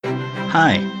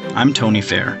Hi, I'm Tony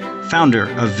Fair, founder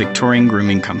of Victorian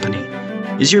Grooming Company.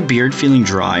 Is your beard feeling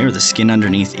dry or the skin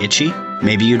underneath itchy?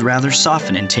 Maybe you'd rather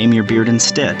soften and tame your beard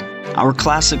instead. Our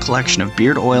classic collection of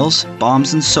beard oils,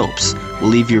 balms, and soaps will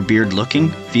leave your beard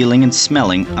looking, feeling, and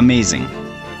smelling amazing.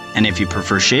 And if you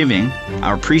prefer shaving,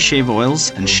 our pre-shave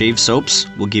oils and shave soaps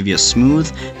will give you a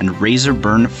smooth and razor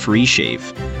burn-free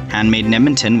shave. Handmade in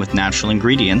Edmonton with natural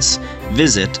ingredients.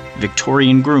 Visit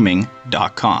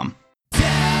victoriangrooming.com.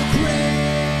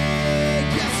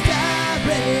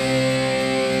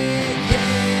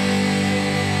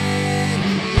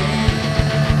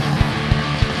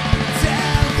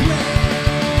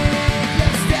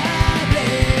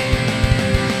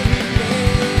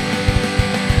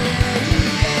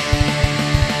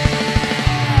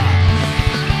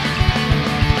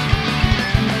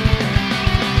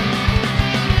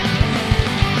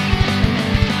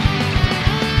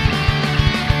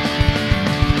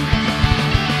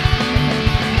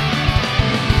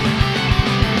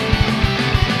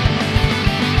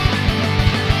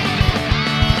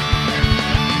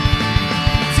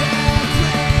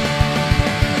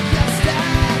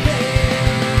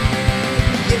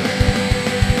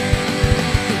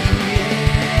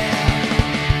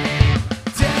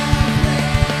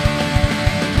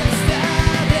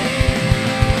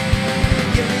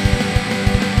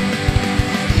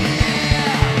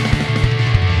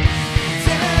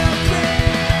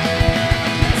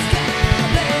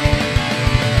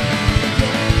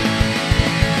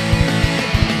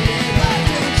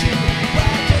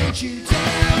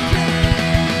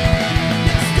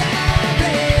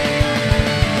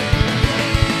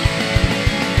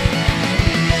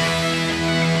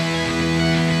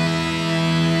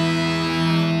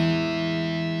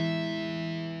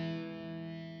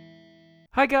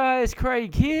 Hi guys,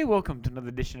 Craig here. Welcome to another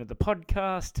edition of the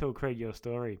podcast, Tell Craig Your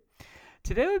Story.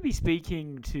 Today we'll be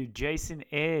speaking to Jason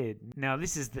Aird. Now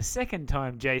this is the second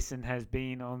time Jason has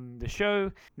been on the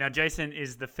show. Now Jason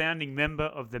is the founding member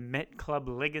of the Met Club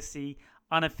Legacy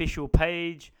unofficial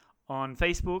page on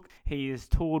Facebook. He has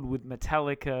toured with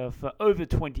Metallica for over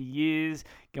 20 years,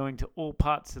 going to all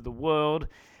parts of the world,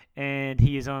 and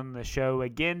he is on the show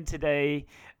again today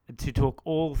to talk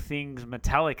all things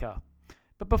Metallica.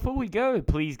 But before we go,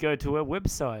 please go to our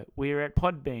website. We are at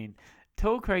Podbean.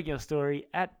 Tell Craig Your Story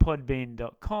at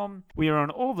podbean.com. We are on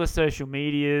all the social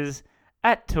medias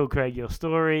at Tell Craig Your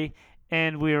Story.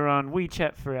 And we are on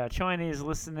WeChat for our Chinese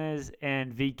listeners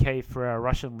and VK for our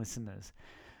Russian listeners.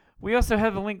 We also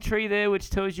have a link tree there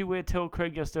which tells you where Tell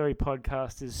Craig Your Story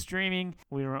podcast is streaming.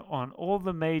 We are on all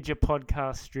the major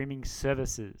podcast streaming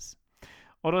services.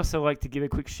 I'd also like to give a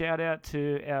quick shout out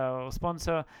to our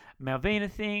sponsor, Malvina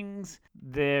Things.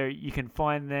 There you can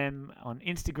find them on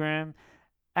Instagram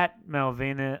at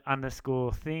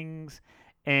Malvina_things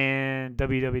and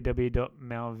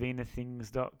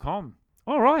www.malvinathings.com.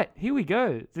 All right, here we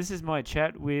go. This is my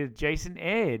chat with Jason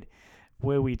Aird,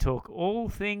 where we talk all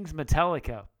things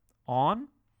Metallica on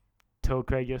Tell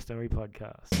Craig Your Story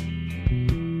podcast.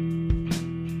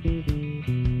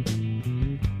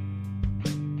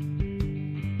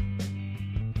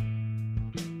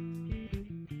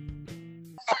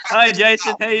 Hi,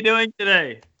 Jason. How you doing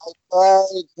today? Hey,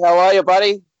 how are you,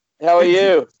 buddy? How are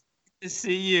you? Good to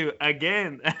see you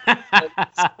again.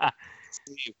 I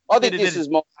think this is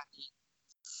my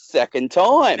second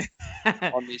time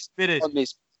on this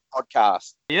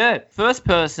podcast. Yeah, first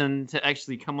person to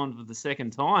actually come on for the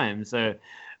second time. So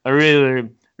I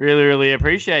really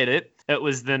appreciate it. It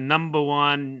was the number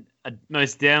one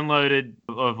most downloaded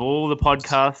of all the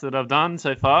podcasts that I've done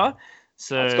so far.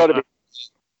 So it's got to be.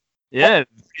 Yeah.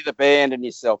 Be the band and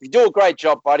yourself. You do a great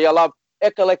job, buddy. I love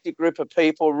eclectic group of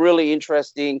people, really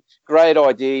interesting, great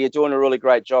idea. You're doing a really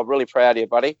great job. Really proud of you,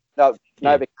 buddy. Nova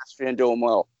Castrian doing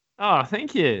well. Oh,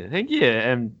 thank you.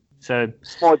 And so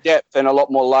it's more depth and a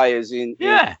lot more layers in.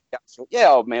 Yeah.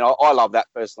 Yeah, I mean, I love that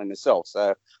personally myself.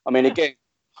 So, I mean, again,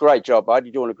 great job, bud.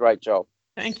 You're doing a great job.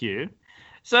 Thank you.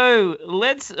 So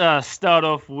let's start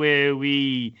off where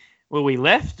we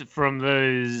left from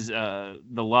those the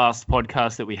last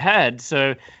podcast that we had.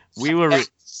 So we were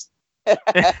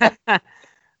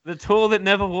the tour that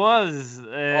never was,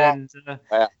 and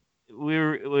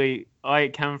I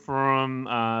come from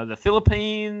the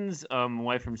Philippines,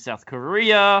 away from South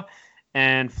Korea,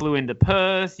 and flew into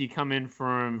Perth. You come in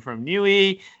from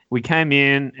Niue. We came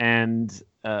in and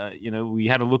we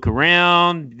had a look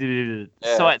around, did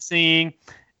sightseeing.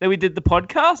 Then we did the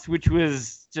podcast, which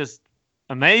was just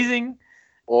amazing.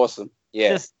 Awesome.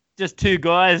 Yeah. Just two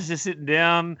guys just sitting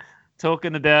down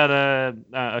talking about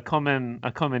a common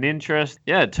interest.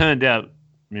 Yeah, it turned out,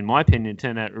 in my opinion,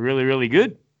 really, really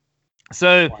good.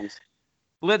 So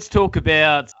let's talk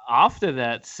about after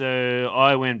that. So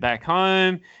I went back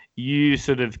home. You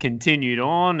sort of continued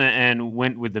on and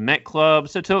went with the Met Club.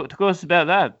 So talk to us about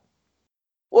that.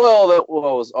 Well, that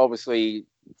was obviously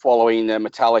following the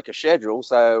Metallica schedule.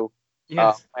 So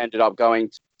Yes. I ended up going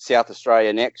to South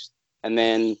Australia next, and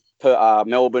then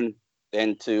Melbourne,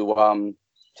 then to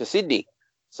Sydney.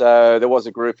 So there was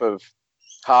a group of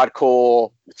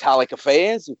hardcore Metallica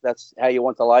fans, if that's how you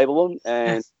want to label them,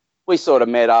 and Yes. we sort of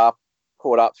met up,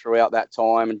 caught up throughout that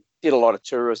time, and did a lot of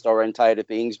tourist-orientated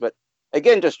things. But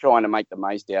again, just trying to make the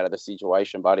most out of the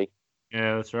situation, buddy.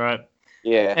 Yeah, that's right.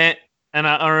 Yeah. And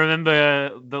I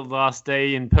remember the last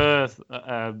day in Perth,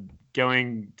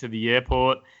 going to the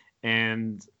airport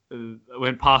and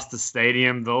went past the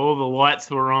stadium. All the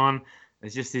lights were on.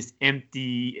 There's just this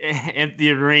empty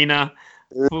arena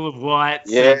full of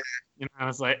lights. Yeah. And, I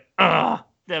was like, oh,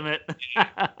 damn it.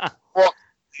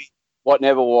 What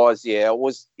never was, it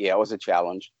was a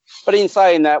challenge. But in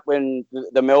saying that, when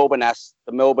the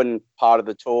Melbourne part of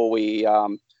the tour, we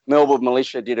Melbourne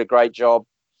Militia did a great job.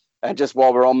 And just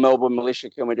while we're on Melbourne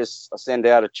Militia, can we just send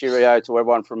out a cheerio to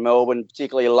everyone from Melbourne,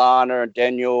 particularly Lana and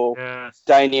Daniel, Yes.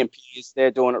 Danny and Piers.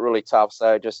 They're doing it really tough.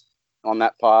 So just on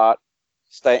that part,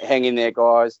 hang in there,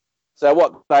 guys. So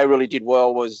what they really did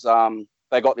well was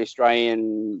they got the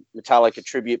Australian Metallica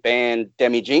tribute band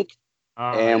Damage Inc.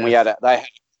 And Yes. they had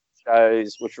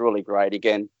shows which were really great.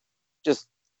 Again, just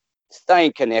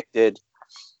staying connected,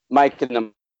 making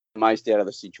the most out of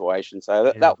the situation.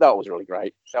 So that was really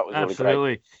great. That was Absolutely.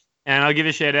 really great. And I'll give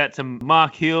a shout out to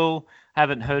Mark Hill.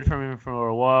 Haven't heard from him for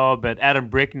a while, but Adam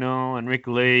Bricknell and Rick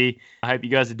Lee. I hope you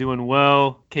guys are doing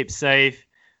well. Keep safe.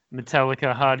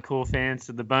 Metallica hardcore fans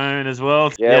to the bone as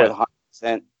well. Yeah. With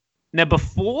 100%. Now,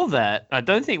 before that, I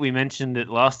don't think we mentioned it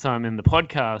last time in the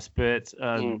podcast, but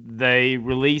they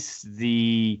released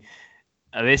the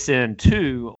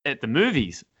SN2 at the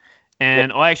movies.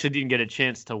 And I actually didn't get a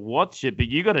chance to watch it, but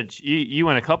you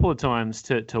went a couple of times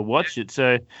to watch it.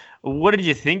 So, what did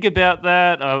you think about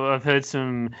that? I've heard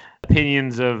some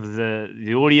opinions of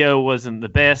the audio wasn't the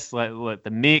best, like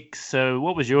the mix. So,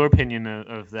 what was your opinion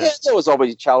of that? Yeah, there was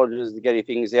obviously challenges to getting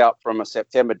things out from a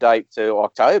September date to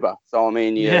October. So, I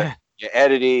mean, your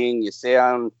editing, your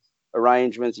sound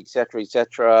arrangements,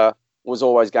 etc., was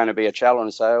always going to be a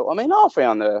challenge. So, I mean, I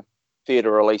found the theatre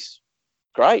release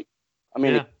great. I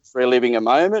mean, it's reliving a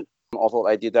moment. I thought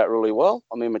they did that really well.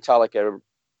 I mean, Metallica,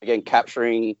 again,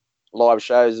 capturing live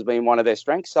shows has been one of their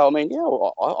strengths. So, I mean,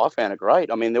 I found it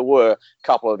great. I mean, there were a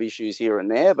couple of issues here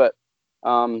and there, but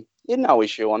no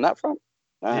issue on that front.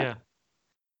 Yeah.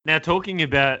 Now, talking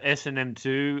about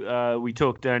S&M2, we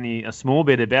talked only a small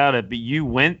bit about it, but you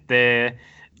went there.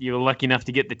 You were lucky enough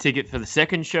to get the ticket for the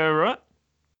second show, right?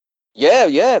 Yeah,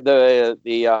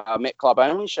 the Met Club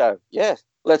only show. Yeah.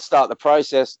 Let's start the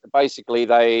process. Basically,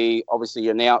 they obviously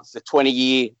announced the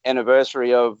 20-year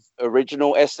anniversary of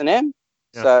original S&M.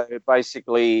 Yeah. So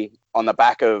basically, on the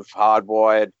back of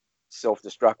Hardwired,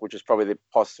 Self-Destruct, which is probably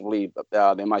possibly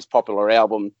their most popular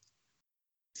album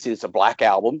since the Black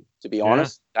Album, to be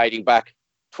honest, dating back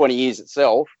 20 years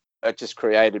itself, it just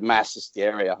created mass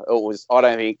hysteria. I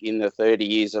don't think in the 30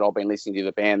 years that I've been listening to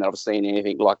the band that I've seen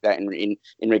anything like that in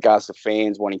regards to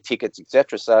fans wanting tickets,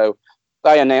 etc. So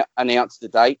they announced the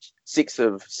date, 6th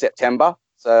of September.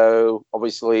 So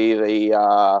obviously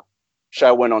the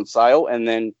show went on sale, and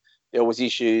then there was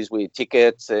issues with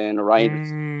tickets and arrangements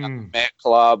at the Met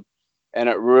Club, and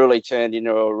it really turned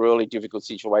into a really difficult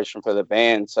situation for the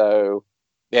band. So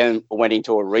then went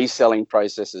into a reselling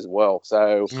process as well.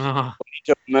 So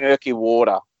into murky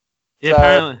water.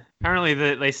 Yeah, apparently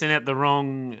they sent out the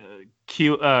wrong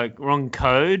wrong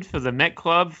code for the Met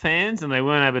Club fans, and they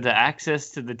weren't able to access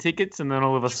to the tickets, and then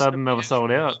all of a sudden they were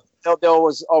sold out. There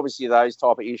was obviously those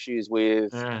type of issues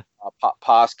with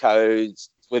passcodes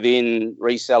within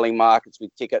reselling markets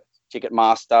with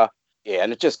Ticketmaster. Yeah,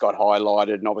 and it just got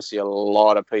highlighted, and obviously a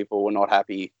lot of people were not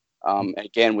happy.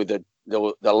 Again, with the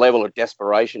level of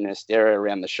desperation and hysteria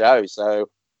around the show. So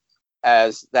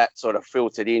as that sort of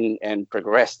filtered in and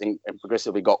progressed and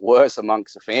progressively got worse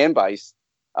amongst the fan base,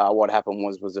 what happened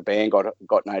was the band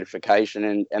got notification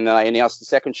and then they announced the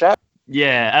second show.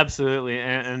 Yeah, absolutely.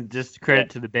 And just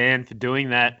credit to the band for doing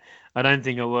that. I don't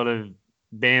think a lot of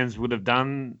bands would have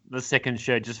done the second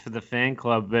show just for the fan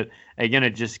club, but again,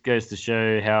 it just goes to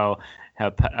show how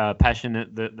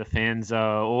passionate the fans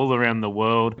are all around the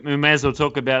world. We may as well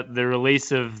talk about the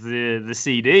release of the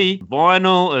CD,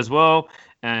 vinyl as well,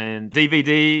 and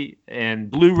DVD and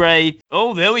Blu-ray.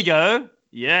 Oh, there we go.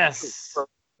 Yes.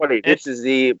 This is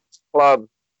the Club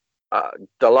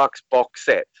deluxe box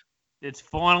set. It's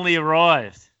finally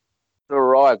arrived.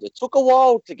 arrived. It took a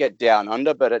while to get down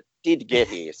under, but it did get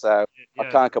here. So I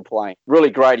can't complain. Really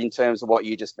great in terms of what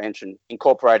you just mentioned,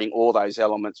 incorporating all those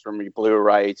elements from your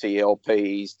Blu-ray to your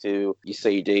LPs to your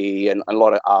CD, and a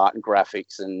lot of art and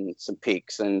graphics and some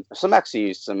pics and some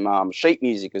sheet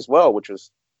music as well, which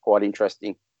was quite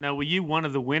interesting. Now, were you one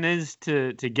of the winners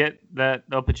to get that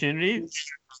opportunity?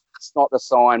 It's not the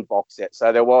signed box set.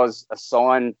 So there was a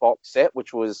signed box set,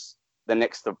 which was the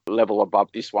next level above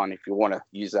this one, if you want to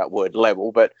use that word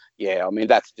level. But yeah, I mean,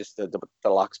 that's just the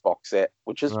deluxe box set,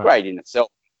 which is great in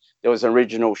itself. There was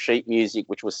original sheet music,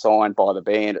 which was signed by the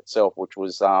band itself, which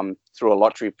was through a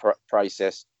lottery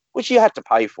process, which you had to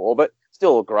pay for, but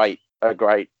still a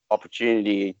great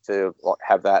opportunity to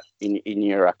have that in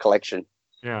your collection.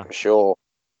 Yeah, for sure.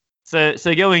 So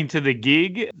going to the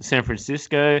gig, San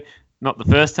Francisco, not the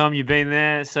first time you've been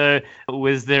there. So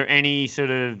was there any sort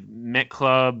of Met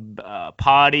Club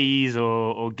parties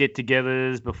or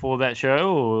get-togethers before that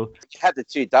show? Or you had the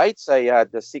 2 dates. They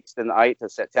had the 6th and the 8th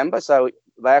of September. So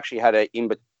they actually had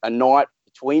a night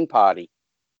between party,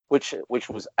 which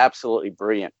was absolutely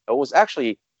brilliant. It was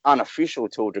actually unofficial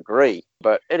to a degree,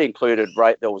 but it included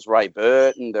there was Ray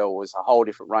Burton, there was a whole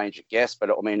different range of guests, but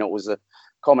I mean, it was a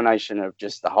combination of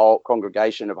just the whole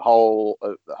congregation of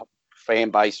the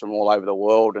fan base from all over the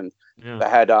world, and they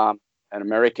had an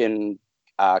American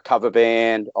cover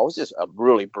band. It was just a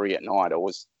really brilliant night. It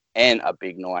was, and a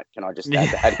big night. Can I just add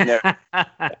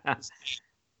that?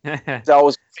 So I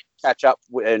was catch up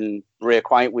and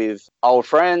reacquaint with old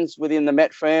friends within the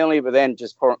Met family, but then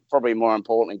just probably more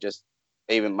importantly, just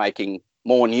even making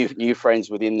more new friends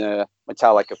within the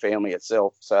Metallica family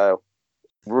itself. So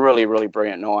really, really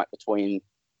brilliant night between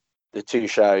the 2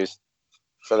 shows.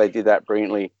 So they did that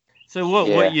brilliantly. So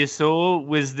what you saw,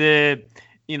 was there,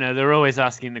 they're always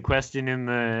asking the question in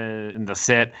the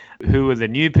set, who are the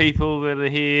new people that are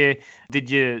here? Did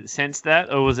you sense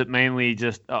that, or was it mainly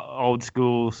just old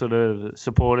school sort of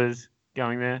supporters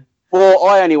going there? Well,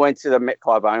 I only went to the Met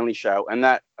Club only show, and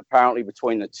that apparently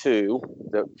between the 2,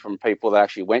 from people that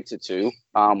actually went to 2,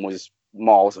 was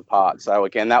miles apart. So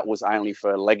again, that was only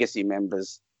for legacy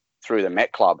members through the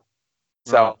Met Club.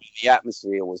 So the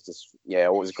atmosphere was just,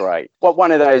 it was great. But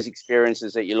one of those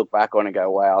experiences that you look back on and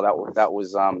go, wow, that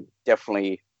was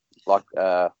definitely like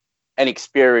an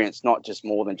experience, not just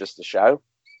more than just a show.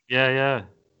 Yeah.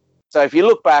 So if you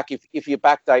look back, if you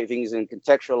backdate things and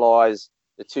contextualize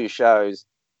the 2 shows,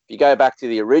 if you go back to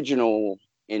the original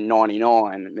in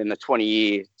 99 and then the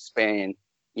 20-year span,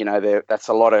 that's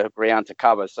a lot of ground to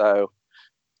cover. So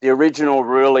the original,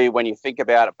 really, when you think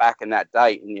about it back in that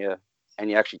date, and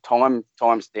you actually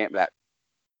timestamp that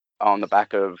on the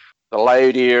back of the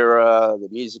Load era, the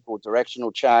musical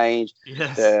directional change,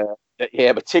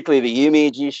 particularly the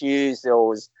image issues.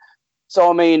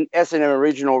 So I mean, S&M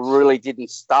original really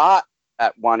didn't start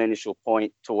at one initial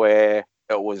point to where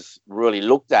it was really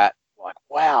looked at like,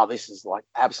 wow, this is like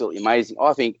absolutely amazing.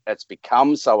 I think it's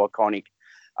become so iconic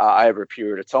over a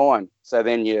period of time. So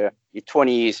then your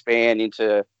 20-year span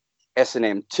into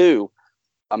S&M 2,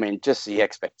 I mean, just the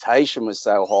expectation was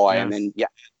so high, and then the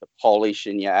polish,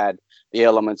 and you add the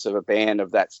elements of a band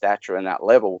of that stature and that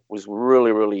level was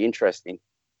really, really interesting.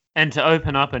 And to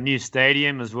open up a new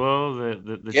stadium as well,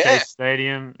 the Chase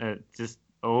Stadium, just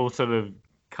all sort of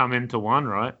come into one,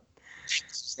 right?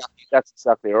 That's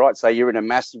exactly right. So you're in a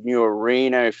massive new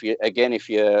arena. If you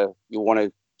want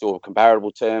to do a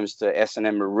comparable terms to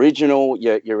S&M original,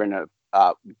 you're in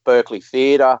a Berkeley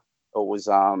Theatre. It was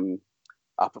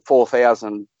up at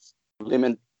 4,000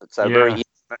 limit, so very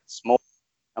intimate, small.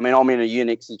 I mean, I'm in a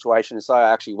unique situation, so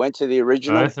I actually went to the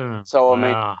original. So I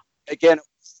mean, again,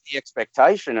 the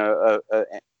expectation,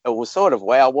 it was sort of,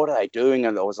 wow, what are they doing?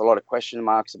 And there was a lot of question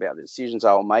marks about the decisions they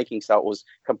were making. So it was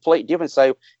complete different.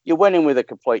 So you went in with a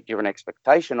complete different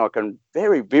expectation. I can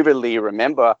very vividly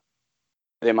remember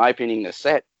them opening the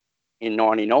set in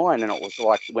 99, and it was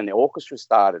like when the orchestra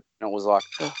started, and it was like,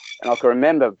 and I can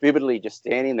remember vividly just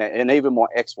standing there, and even my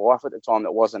ex-wife at the time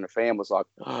that wasn't a fan was like,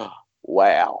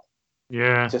 wow.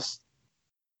 Yeah. Just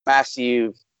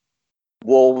massive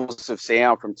walls of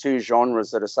sound from 2 genres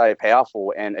that are so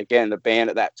powerful. And again, the band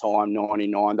at that time,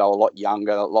 99, they were a lot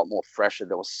younger, a lot more fresher.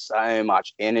 There was so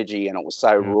much energy, and it was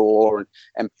so raw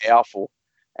and powerful.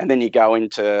 And then you go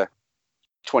into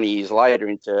 20 years later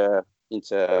into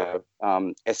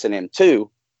S&M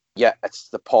 2, it's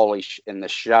the polish and the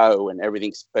show, and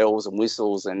everything bells and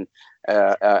whistles. And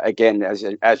again, as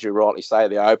you rightly say,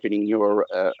 they're opening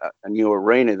a new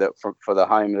arena for the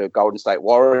home of the Golden State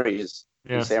Warriors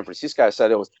in San Francisco. So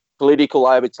there was political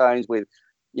overtones with,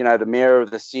 the mayor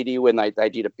of the city when they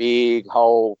did a big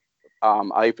whole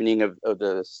opening of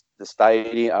the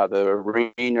stadium, the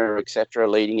arena, etc.,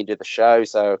 leading into the show.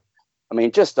 So, I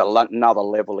mean, just another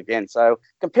level again. So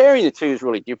comparing the two is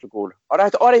really difficult. I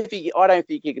don't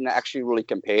think you can actually really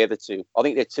compare the two. I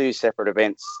think they're two separate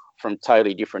events from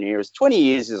totally different eras. 20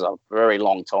 years is a very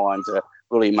long time to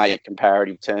really make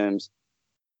comparative terms.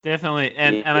 Definitely,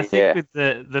 and I think with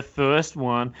the first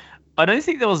one, I don't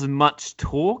think there was much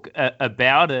talk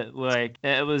about it. Like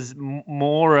it was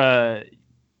more the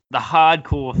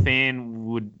hardcore fan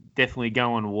would definitely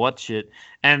go and watch it,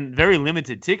 and very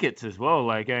limited tickets as well.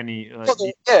 Like only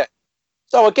yeah.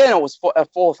 So again, it was a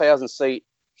 4,000 seat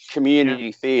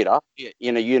community theatre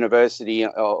in a university.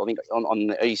 I think on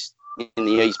the East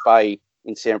Bay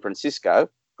in San Francisco.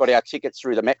 Got our tickets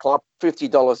through the Met Club,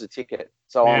 $50 a ticket.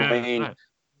 So I mean. Right.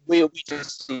 We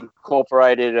just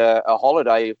incorporated a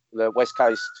holiday, the West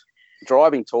Coast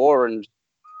driving tour, and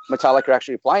Metallica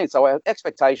actually playing. So our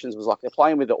expectations was like they're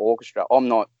playing with the orchestra. I'm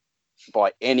not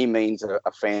by any means a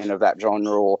fan of that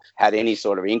genre or had any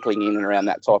sort of inkling in and around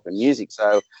that type of music.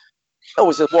 So it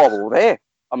was just while we were there.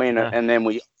 I mean, and then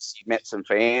we met some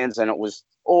fans, and it was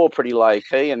all pretty low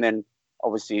key. And then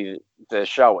obviously the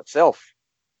show itself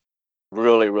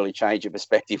really, really changed your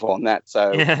perspective on that.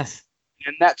 So. Yes.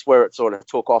 And that's where it sort of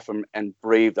took off and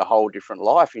breathed a whole different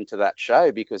life into that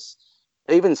show, because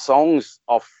even songs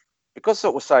off, because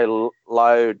it was so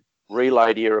low,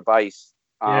 reload era bass,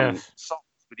 songs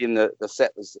within the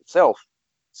set list itself,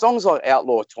 songs like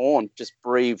Outlaw Torn just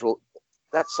breathe.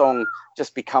 That song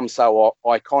just becomes so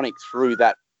iconic through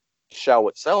that show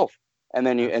itself. And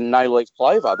then and No Leaf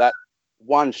Clover, that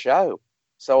one show.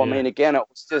 So, I mean, again, it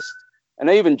was just, and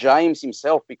even James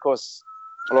himself, because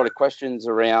a lot of questions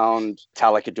around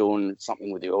Metallica doing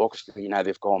something with the orchestra. You know,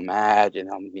 they've gone mad, and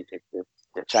they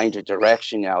change of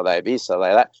direction. You know, they this, so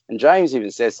they that. And James even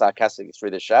says sarcastically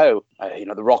through the show, you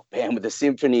know, the rock band with the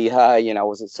symphony, you know,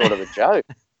 was it sort of a joke?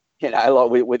 You know,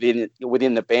 like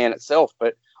within the band itself.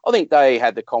 But I think they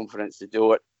had the confidence to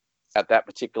do it at that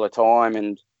particular time,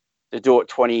 and to do it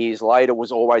 20 years later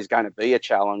was always going to be a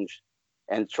challenge,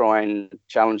 and try and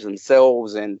challenge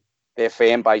themselves and their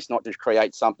fan base, not to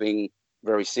create something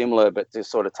very similar, but to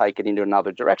sort of take it into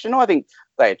another direction. I think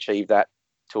they achieved that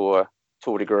to a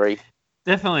degree.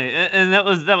 Definitely, and that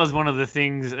was one of the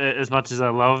things. As much as I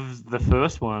love the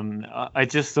first one, I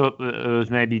just thought that it was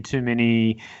maybe too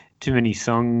many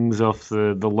songs off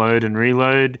the load and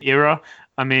reload era.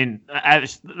 I mean,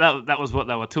 that was what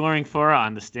they were touring for. I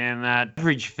understand that.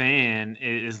 Average fan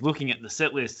is looking at the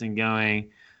set list and going,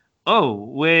 oh,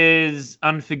 where's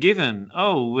Unforgiven?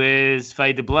 Oh, where's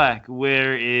Fade to Black?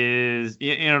 Where is...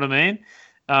 You know what I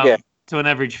mean? To an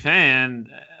average fan,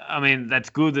 I mean,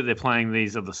 that's good that they're playing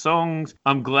these other songs.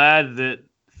 I'm glad that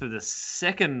for the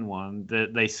second one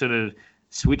that they sort of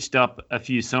switched up a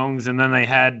few songs, and then they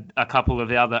had a couple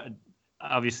of other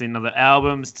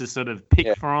albums to sort of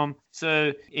pick from.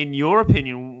 So in your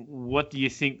opinion, what do you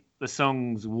think the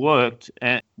songs worked,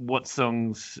 and what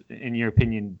songs, in your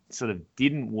opinion, sort of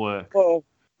didn't work? Well,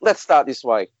 let's start this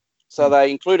way. So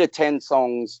they included 10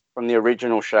 songs from the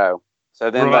original show. So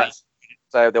then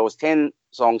so there was 10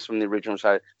 songs from the original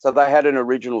show. So they had an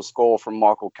original score from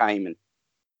Michael Kamen.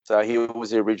 So he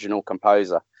was the original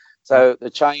composer. So the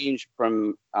change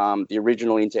from the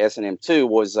original into S&M 2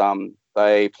 was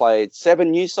they played 7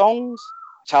 new songs,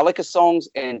 Metallica songs,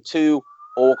 and 2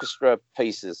 orchestra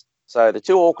pieces. So the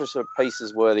 2 orchestra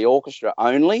pieces were the orchestra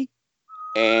only,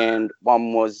 and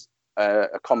one was a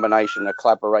combination, a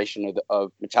collaboration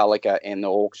of Metallica and the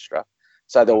orchestra.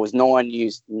 So there was 9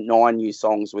 new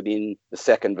songs within the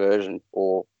second version,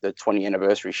 or the 20th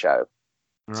anniversary show.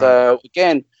 Right. So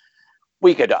again,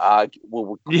 we could argue.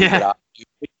 We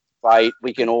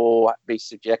can all be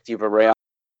subjective around what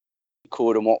we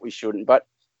could and what we shouldn't. But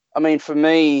I mean, for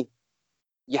me,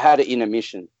 you had an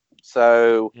intermission.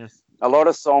 So a lot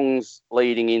of songs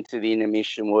leading into the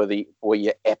intermission were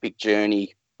your Epic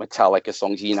Journey Metallica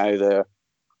songs. You know, the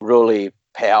really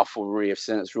powerful riffs,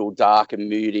 and it's real dark and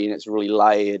moody, and it's really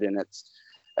layered, and it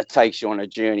takes you on a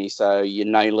journey. So your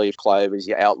No Leaf Clovers,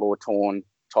 your Outlaw Torn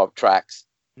type tracks.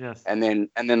 Yes. And then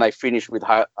they finish with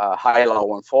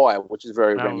Halo on Fire, which is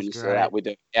very reminiscent of that, with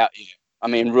the I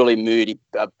mean, really moody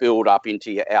build up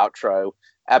into your outro.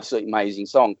 Absolutely amazing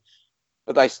song.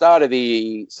 But they started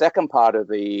the second part of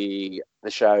the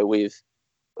show with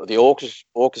the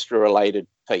orchestra related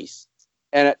piece,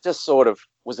 and it just sort of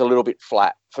was a little bit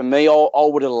flat for me. I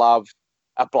would have loved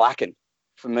a Blackened.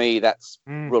 For me, that's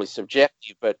really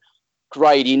subjective, but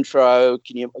great intro.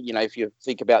 Can you know, if you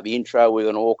think about the intro with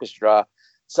an orchestra,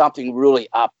 something really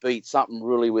upbeat, something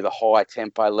really with a high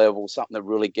tempo level, something to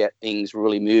really get things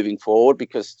really moving forward,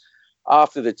 because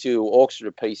after the two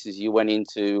orchestra pieces, you went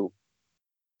into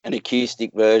an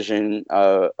acoustic version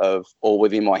of All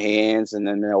Within My Hands, and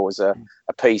then there was a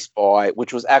piece by,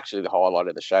 which was actually the highlight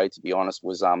of the show, to be honest,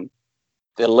 was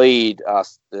the lead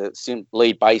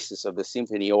bassist of the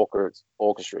symphony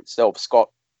orchestra itself, Scott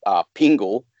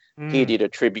Pingle. He did a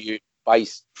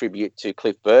bass tribute to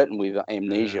Cliff Burton with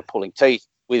Amnesia, Pulling Teeth,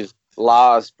 with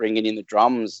Lars bringing in the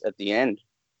drums at the end,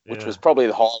 which was probably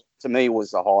to me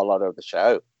was the highlight of the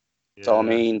show. Yeah, so I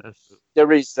mean,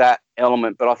 there is that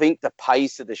element, but I think the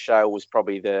pace of the show was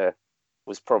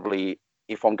probably,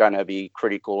 if I'm going to be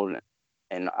critical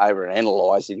and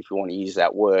overanalyze it, if you want to use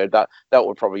that word, that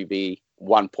would probably be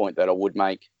one point that I would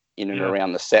make in and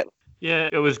around the set. Yeah,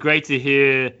 it was great to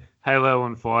hear Halo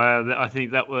on Fire. I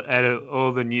think that was, out of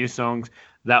all the new songs,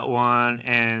 that one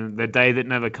and The Day That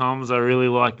Never Comes, I really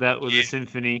like that with the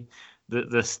symphony,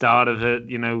 the start of it,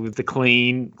 with the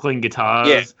clean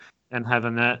guitars and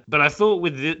having that. But I thought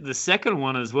with the second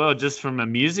one as well, just from a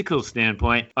musical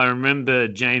standpoint, I remember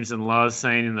James and Lars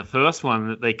saying in the first one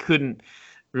that they couldn't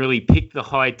really pick the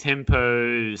high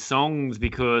tempo songs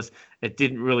because it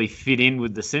didn't really fit in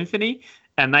with the symphony,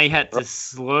 and they had to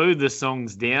slow the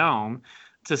songs down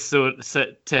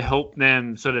to help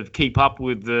them sort of keep up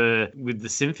with the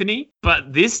symphony.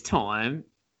 But this time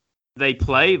they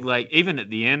played, like, even at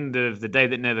the end of The Day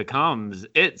That Never Comes,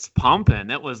 it's pumping.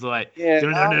 It was like,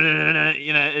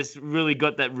 it's really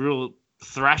got that real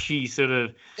thrashy sort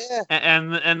of,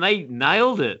 and they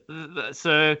nailed it.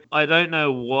 So I don't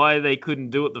know why they couldn't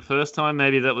do it the first time.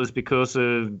 Maybe that was because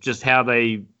of just how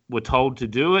they were told to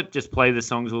do it. Just play the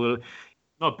songs a little.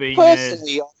 Not being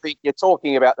personally, I think you're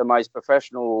talking about the most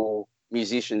professional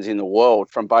musicians in the world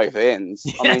from both ends.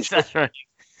 Yes, I mean, that's right.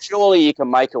 Surely you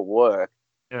can make it work.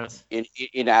 Yes.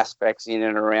 In aspects in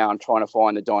and around trying to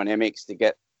find the dynamics to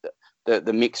get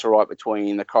the mix right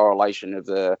between the correlation of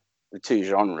the two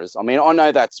genres. I mean, I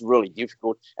know that's really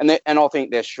difficult, and I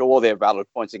think they're valid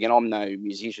points. Again, I'm no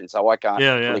musician, so I can't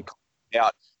really comment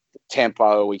out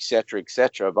tempo, etc.,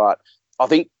 etc. But I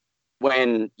think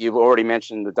when you've already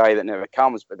mentioned The Day That Never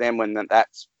Comes, but then when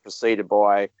that's preceded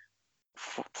by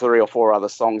 3 or 4 other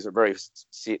songs that very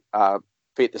fit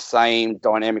the same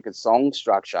dynamic and song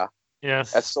structure.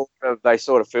 Yes, that's they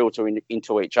sort of filter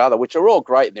into each other, which are all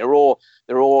great. They're all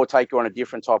take you on a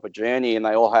different type of journey, and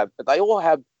they all have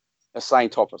the same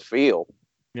type of feel.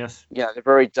 Yes, they're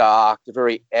very dark, they're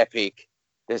very epic.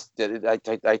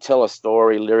 They tell a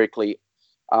story lyrically,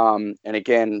 and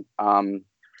again,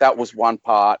 that was one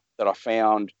part that I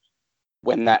found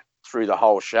when that through the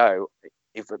whole show,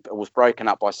 if it was broken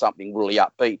up by something really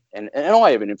upbeat, and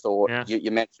I even thought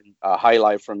you mentioned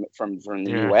Halo from the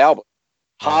new album.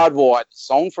 Hardwired,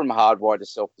 song from Hardwired to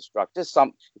Self-Destruct. Just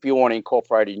if you want to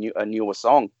incorporate a newer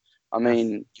song. I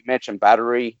mean, you mentioned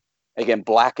Battery, again,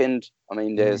 Blackened. I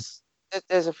mean, there's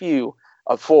a few,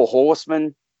 4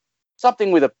 Horsemen,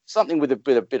 something with a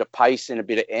bit of pace and a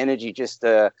bit of energy, just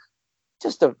to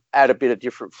add a bit of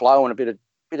different flow and a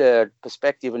bit of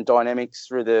perspective and dynamics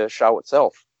through the show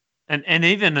itself. And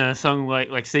even a song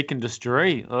like Seek and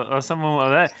Destroy or something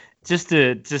like that, just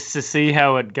to see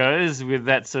how it goes with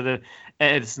that sort of.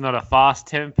 It's not a fast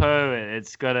tempo.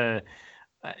 It's got I'm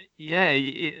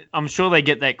sure they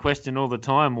get that question all the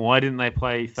time. Why didn't they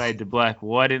play Fade to Black?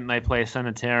 Why didn't they play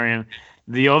Sanitarium?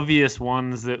 The obvious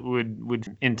ones that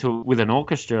would into with an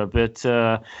orchestra. But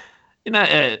it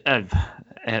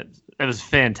was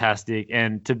fantastic,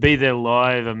 and to be there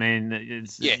live. I mean,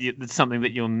 it's something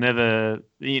that you'll never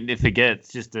forget.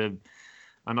 It's just an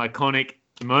iconic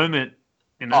moment.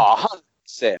 Oh,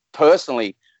 100%.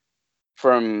 Personally,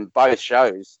 from both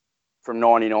shows, from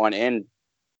 99 and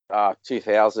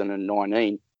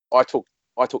 2019, I took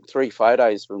 3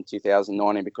 photos from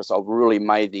 2019 because I really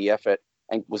made the effort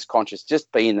and was conscious.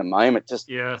 Just be in the moment. Just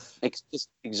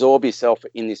absorb yourself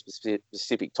in this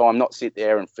specific time. Not sit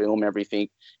there and film everything,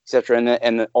 etc.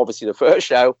 And obviously the first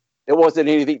show, there wasn't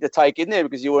anything to take in there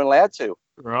because you weren't allowed to.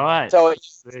 Right. So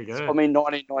there you go. I mean,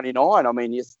 1999. I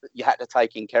mean, you had to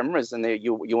take in cameras, and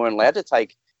you weren't allowed to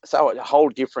take. So a whole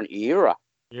different era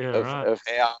of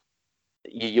how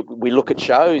we look at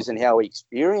shows and how we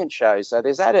experience shows. So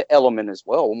there's that element as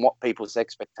well, and what people's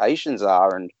expectations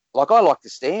are. And like, I like to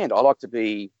stand. I like to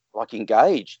be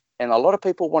engaged. And a lot of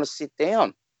people want to sit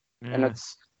down. Yeah. And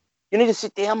you need to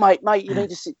sit down, mate. You need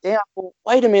to sit down. Well,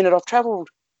 wait a minute. I've travelled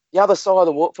from the other side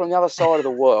of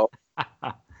the world.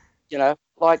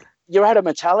 Like, you're at a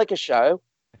Metallica show.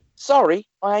 Sorry,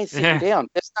 I ain't sitting down.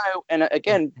 There's no. And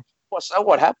again,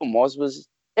 what happened was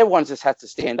everyone just had to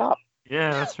stand up.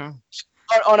 Yeah, that's right.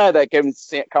 I know that can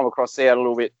come across there a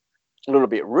little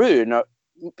bit rude. No,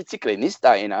 particularly in this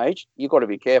day and age, you've got to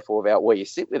be careful about where you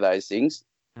sit with those things.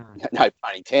 No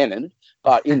pun intended.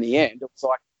 But in the end, it was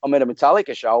like, I'm at a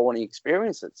Metallica show. I want to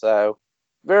experience it. So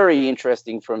very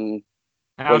interesting from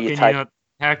How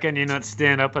can you not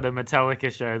stand up at a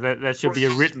Metallica show? That should be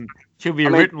a written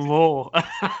law.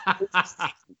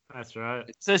 That's right.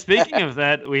 So speaking of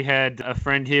that, we had a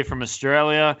friend here from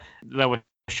Australia. They were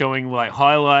showing like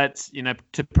highlights,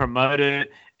 to promote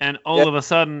it, and all of a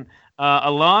sudden,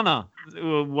 Alana, we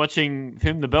were watching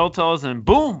Film the Bell Tolls, and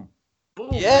boom,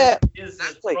 yeah,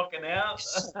 exactly. Rocking out.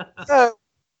 So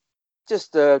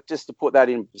just to put that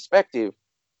in perspective,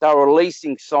 they were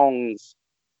releasing song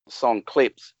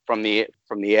clips from the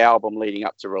album leading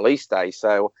up to release day.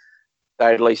 So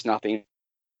they released Nothing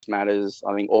Matters,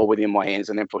 I think, All Within My Hands,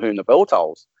 and then For Whom the Bell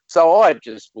Tolls. So I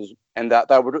just was, and that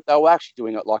they were actually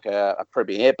doing it like a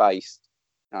premiere based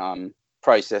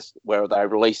process where they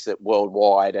release it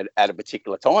worldwide at a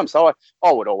particular time. So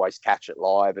I would always catch it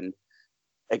live, and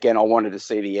again, I wanted to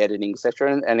see the editing,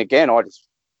 etc. And again, I just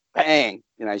bang,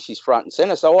 she's front and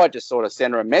center. So I just sort of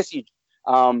sent her a message.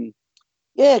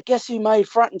 Guess who made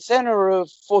front and center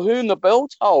of For Whom the Bell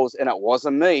Tolls? And it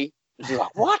wasn't me. She's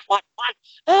like, what?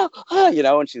 Oh,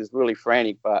 and she was really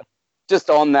frantic. But just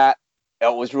on that,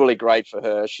 it was really great for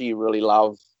her. She really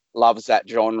loves that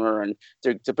genre, and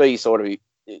to be sort of,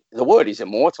 the word is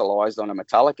immortalized on a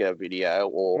Metallica video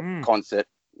or concert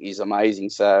is amazing.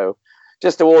 So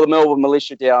just to all the Melbourne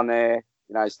militia down there,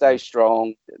 stay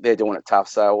strong. They're doing it tough.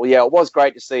 So it was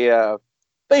great to see her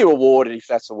be rewarded, if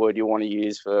that's the word you want to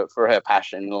use, for her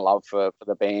passion and love for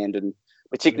the band, and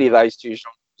particularly those two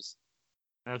genres.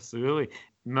 Absolutely.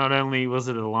 Not only was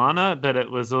it Alana, but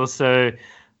it was also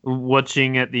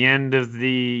watching at the end of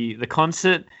the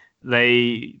concert.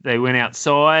 They went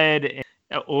outside,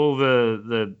 and all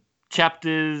the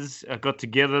chapters got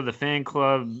together, the fan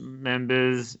club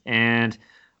members, and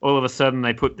all of a sudden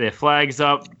they put their flags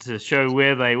up to show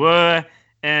where they were,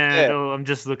 and I'm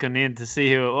just looking in to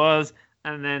see who it was.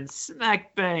 And then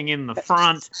smack bang in the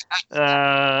front,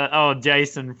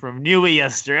 Jason from Newey,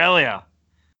 Australia.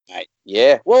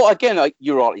 Yeah. Well, again, like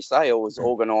you rightly say, it was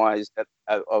organised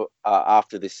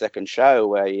after this second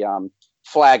show, a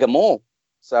flag 'em all.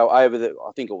 So I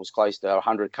think it was close to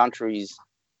 100 countries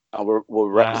were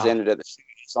represented at the.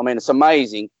 I mean, it's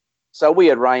amazing. So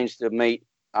we arranged to meet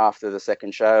after the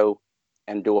second show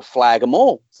and do a flag 'em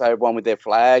all. So everyone with their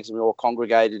flags, and we all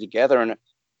congregated together, and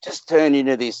just turned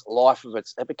into this life of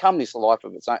its. It become this life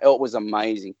of its own. It was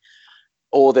amazing.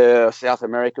 All the South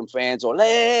American fans, ole,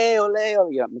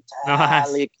 Metallica,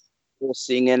 nice. All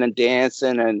singing and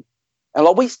dancing, and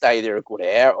like we stayed there a good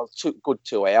hour, good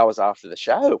 2 hours after the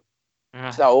show.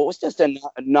 So it was just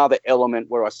another element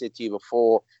where I said to you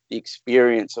before, the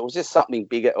experience. It was just something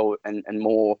bigger and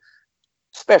more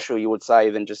special, you would say,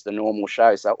 than just a normal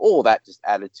show. So all that just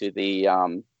added to the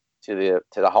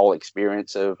whole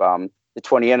experience of the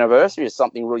 20th anniversary is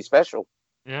something really special.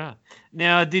 Yeah.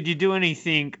 Now, did you do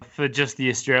anything for just the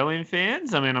Australian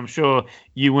fans? I mean, I'm sure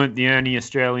you weren't the only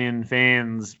Australian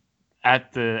fans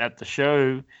at the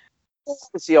show.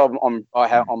 See, I'm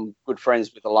good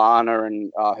friends with Alana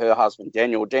and her husband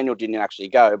Daniel. Daniel didn't actually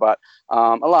go, but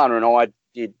Alana and I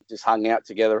did just hung out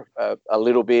together a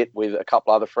little bit with a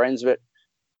couple other friends. But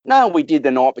no, we did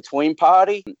the Night Between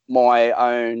party. My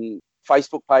own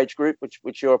Facebook page group,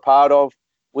 which you're a part of.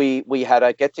 We had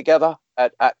a get together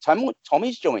at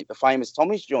Tommy's Joint, the famous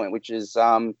Tommy's Joint, which is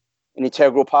an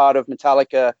integral part of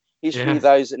Metallica history. Yeah.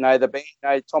 Those that know the band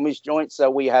know Tommy's Joint. So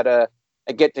we had a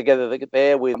get together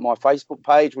there with my Facebook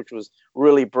page, which was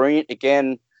really brilliant.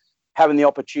 Again, having the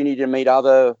opportunity to meet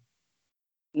other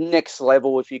next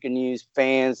level, if you can use,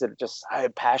 fans that are just so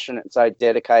passionate and so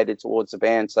dedicated towards the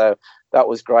band. So that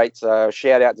was great. So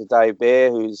shout out to Dave Bear,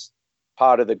 who's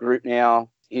part of the group now.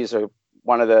 He's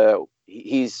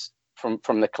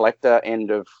from the collector end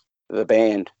of the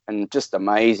band, and just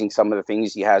amazing some of the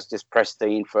things he has, just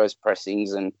pristine first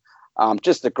pressings, and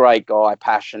just a great guy,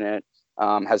 passionate,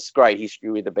 has great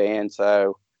history with the band.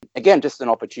 So again, just an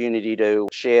opportunity to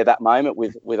share that moment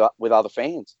with other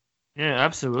fans. Yeah,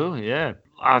 absolutely. Yeah.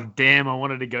 Oh, damn, I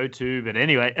wanted to go too, but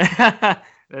anyway,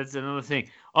 that's another thing.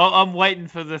 I'm waiting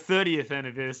for the 30th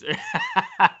anniversary.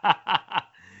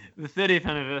 The 30th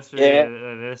anniversary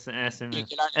of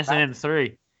S&M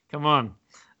 3. Come on.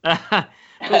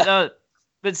 But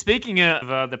speaking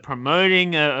of the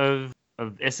promoting of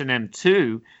S&M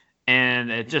 2,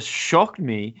 and it just shocked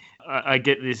me. I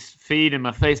get this feed in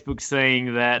my Facebook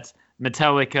saying that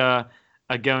Metallica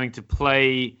are going to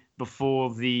play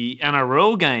before the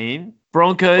NRL game,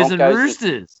 Broncos and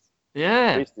Roosters.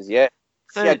 Yeah. Roosters, yeah.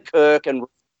 So you had Kirk and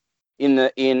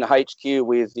in HQ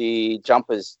with the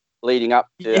jumpers leading up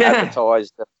to Yeah.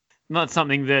 advertise. Not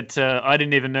something that I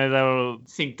didn't even know they were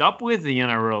synced up with the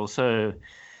NRL. So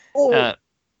Well,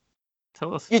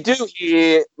 tell us. you do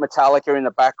hear Metallica in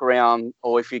the background,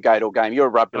 or if you go to a game, you're a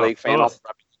rugby Oh, league fan. I'm a course.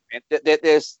 rugby league fan.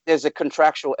 There's a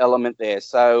contractual element there.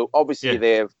 So obviously Yeah.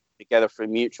 they're together for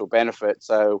mutual benefit.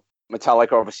 So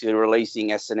Metallica obviously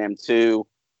releasing S&M2.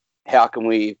 How can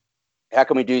we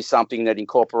do something that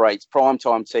incorporates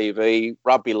primetime TV,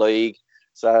 rugby league?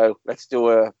 So let's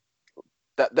do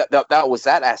that was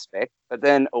that aspect. But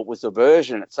then it was a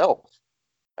version itself,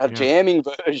 a Yeah. jamming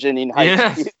version in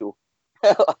Yes. HQ,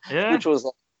 Yeah. which was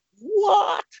like,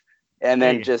 what? And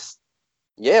then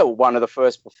one of the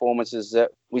first performances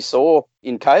that we saw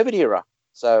in COVID era.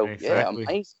 So Exactly.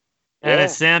 amazing. And Yeah. it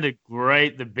sounded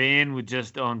great. The band were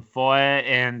just on fire.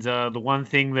 And the one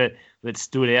thing that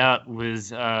stood out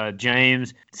was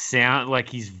James sound like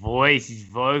his voice, his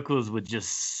vocals were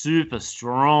just super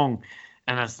strong.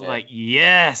 And it's like,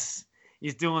 yes,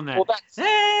 he's doing that. Well, that's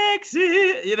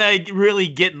Exit, really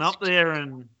getting up there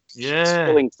and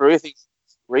spilling through things,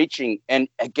 reaching. And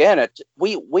again,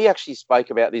 we actually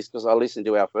spoke about this because I listened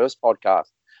to our first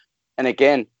podcast. And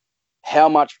again, how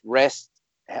much rest,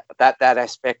 that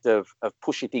aspect of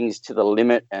pushing things to the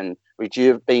limit and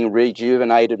being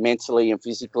rejuvenated mentally and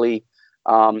physically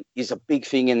is a big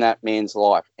thing in that man's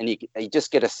life. And you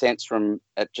just get a sense from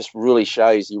it, just really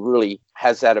shows he really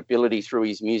has that ability through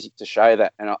his music to show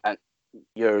that. And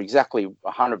you're exactly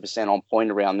 100% on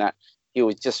point around that. He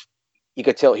was just, you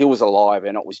could tell he was alive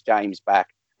and it was James back.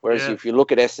 Whereas if you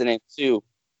look at S&M2,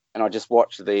 and I just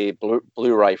watched the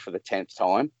Blu-ray for the 10th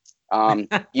time,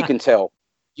 you can tell.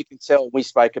 You can tell we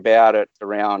spoke about it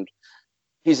around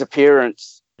his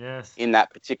appearance in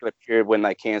that particular period when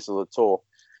they cancelled the tour.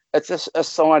 It's a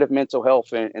sign of mental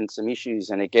health and some issues.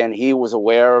 And again, he was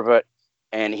aware of it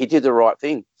and he did the right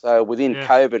thing. So within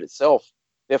COVID itself,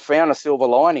 they've found a silver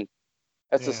lining.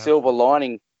 That's a silver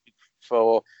lining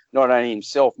for not only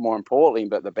himself, more importantly,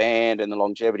 but the band and the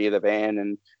longevity of the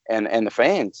band and the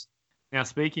fans. Now,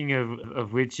 speaking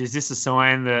of which, is this a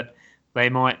sign that they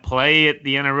might play at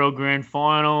the NRL Grand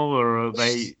Final, or are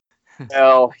they?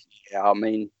 Well, yeah, I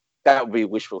mean that would be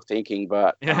wishful thinking,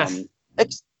 but it's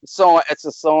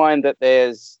a sign that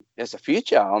there's a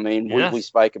future. I mean, we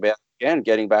spoke about again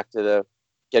getting back to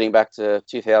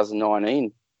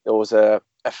 2019. There was a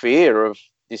fear of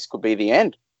this could be the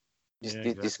end.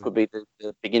 This could be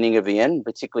the beginning of the end,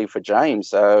 particularly for James.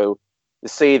 So to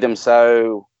see them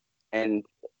and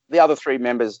the other three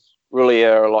members really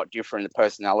are a lot different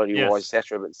personality-wise,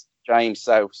 etc. But James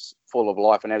so full of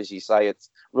life, and as you say, it's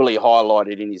really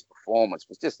highlighted in his performance. It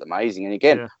was just amazing. And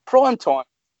again, prime time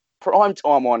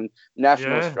on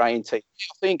national Australian TV.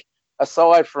 I think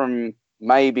aside from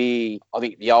maybe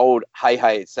the old Hey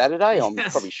Hey It's Saturday, I'm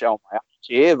probably showing my age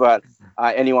here, but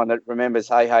anyone that remembers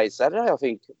Hey Hey It's Saturday, I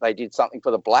think they did something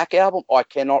for the Black Album. I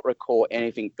cannot recall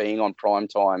anything being on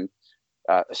primetime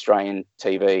Australian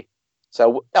TV.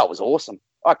 So that was awesome.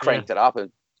 I cranked it up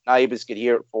and neighbours could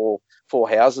hear it four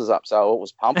houses up, so it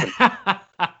was pumping.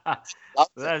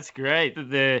 That's great that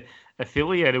they're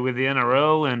affiliated with the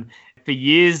NRL, and for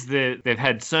years they've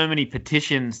had so many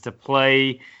petitions to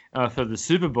play for the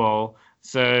Super Bowl.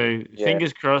 So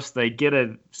fingers crossed they get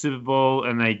a Super Bowl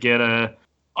and they get I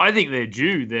think they're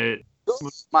due.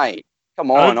 Mate,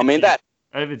 come on. Overdue. I mean, that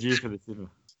overdue for the Super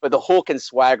Bowl. But the hook and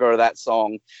swagger of that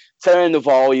song, turn the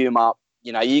volume up.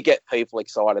 You get people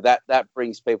excited. That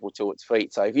brings people to its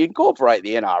feet. So if you incorporate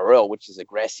the NRL, which is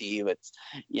aggressive, it's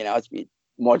a bit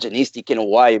misogynistic in a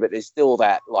way, but there's still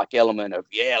that element of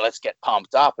let's get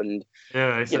pumped up and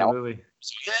absolutely.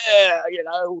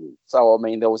 So I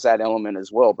mean, there was that element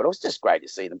as well. But it was just great to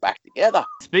see them back together.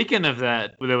 Speaking of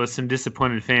that, there were some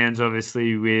disappointed fans,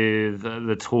 obviously, with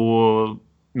the tour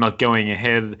not going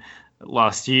ahead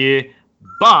last year.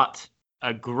 But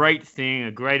a great thing,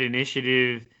 a great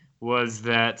initiative was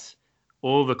that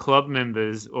all the club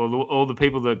members or all the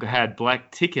people that had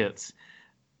black tickets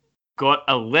got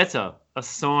a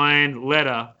signed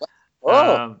letter.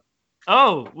 Look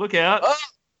out.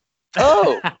 It's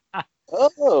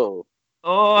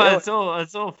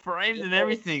all framed and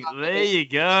everything. There you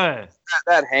go.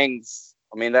 That hangs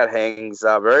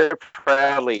very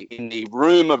proudly in the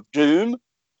room of doom,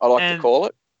 I like to call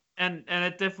it. And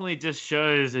it definitely just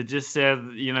shows, it just said,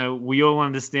 we all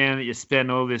understand that you spend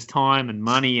all this time and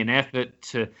money and effort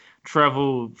to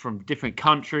travel from different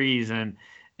countries and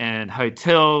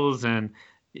hotels,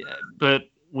 but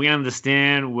we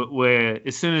understand where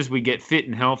as soon as we get fit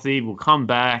and healthy, we'll come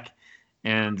back.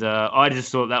 And I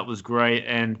just thought that was great.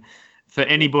 And for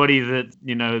anybody that,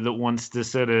 that wants to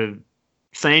sort of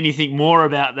say anything more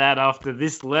about that after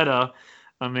this letter,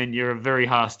 I mean, you're a very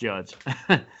harsh judge.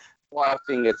 Well, I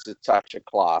think it's a touch of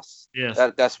class. Yes.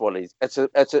 That's what it is. It's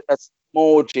a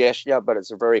small gesture, but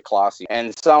it's a very classy.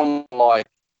 And some like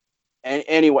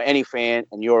any fan,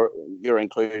 and you're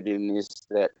included in this,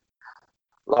 that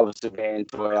loves the band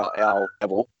to our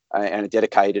level and are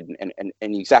dedicated and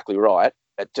exactly right.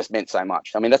 It just meant so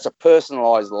much. I mean, that's a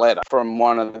personalised letter from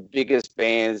one of the biggest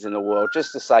bands in the world,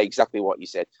 just to say exactly what you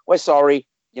said. We're sorry,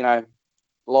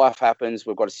 life happens.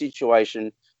 We've got a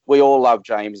situation. We all love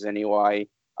James anyway.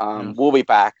 We'll be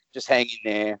back. Just hang in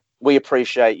there. We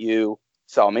appreciate you.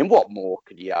 So, I mean, what more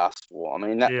could you ask for? I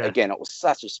mean, again, it was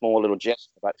such a small little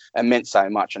gesture, but it meant so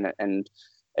much. And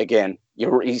again,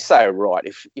 you're so right.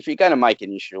 If you're going to make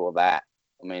an issue of that,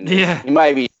 I mean, you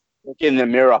maybe look in the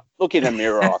mirror. Look in the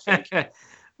mirror, I think.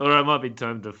 Or it might be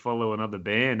time to follow another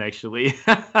band, actually.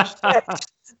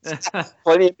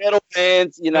 Plenty of metal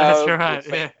bands, That's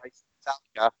right.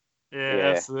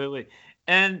 Yeah, absolutely.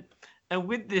 And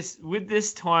with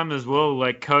this time as well,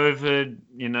 like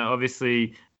COVID,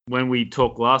 obviously when we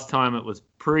talked last time, it was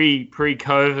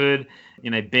pre-COVID.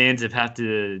 Bands have had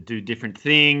to do different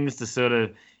things to sort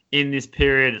of, in this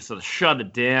period, it sort of shut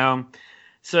it down.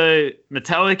 So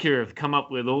Metallica have come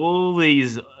up with all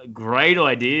these great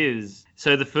ideas.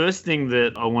 So the first thing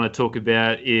that I want to talk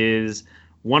about is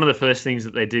one of the first things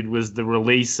that they did was the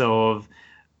release of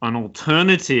an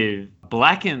alternative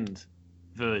blackened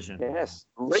version. Yes,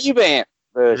 revamped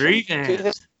version.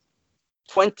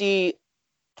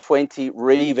 2020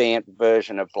 revamped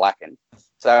version of Blackened.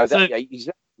 So exactly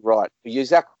right. You're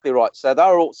exactly right. So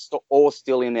they're all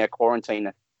still in their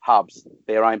quarantine hubs,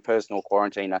 their own personal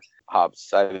quarantine hubs,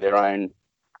 so their own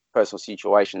personal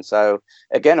situation. So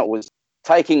again, it was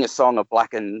taking a song of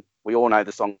Blackened. We all know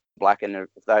the song Blackened.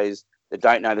 If those that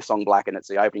don't know the song Blackened, it's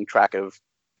the opening track of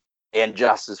And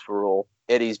Justice for All.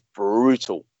 It is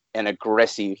brutal and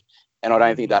aggressive, and I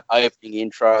don't think that opening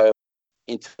intro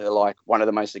into like one of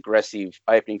the most aggressive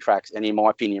opening tracks, and in my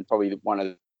opinion, probably one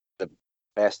of the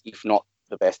best, if not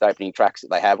the best opening tracks that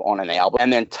they have on an album,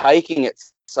 and then taking it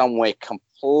somewhere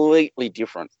completely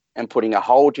different and putting a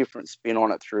whole different spin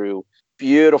on it through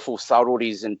beautiful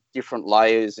subtleties and different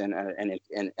layers and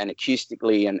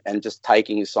acoustically and just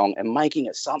taking a song and making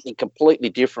it something completely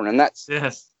different. And that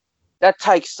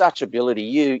takes such ability.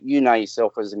 You know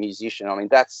yourself as a musician. I mean,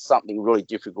 that's something really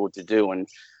difficult to do. And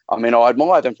I mean, I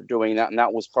admire them for doing that. And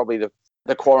that was probably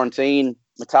the quarantine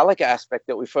Metallica aspect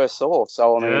that we first saw.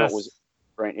 So, I mean, it was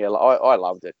brilliant. Yeah, I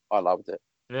loved it.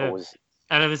 Yeah.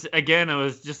 And it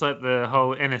was just like the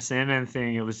whole NSMN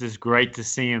thing. It was just great to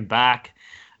see him back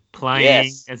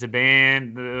playing as a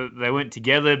band. They weren't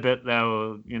together, but they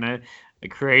were,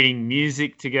 creating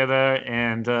music together.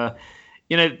 And,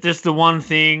 just the one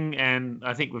thing, and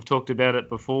I think we've talked about it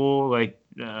before,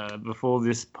 before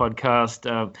this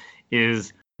podcast,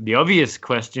 is the obvious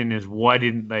question is why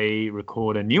didn't they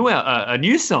record a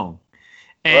new song?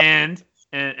 And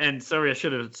sorry, I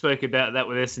should have spoke about that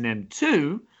with S&M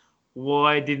 2.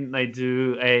 Why didn't they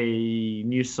do a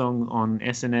new song on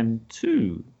S&M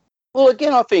 2? Well,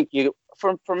 again, I think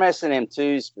from S&M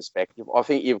 2's perspective, I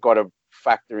think you've got to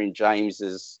factor in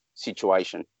James's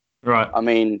situation. Right. I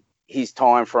mean, his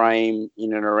time frame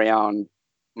in and around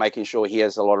making sure he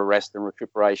has a lot of rest and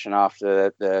recuperation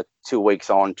after the 2 weeks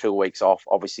on, 2 weeks off,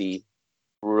 obviously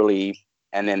really,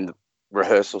 and then the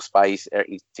rehearsal space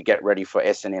to get ready for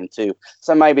S&M 2.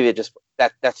 So maybe they're just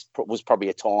that was probably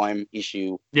a time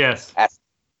issue. Yes.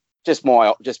 Just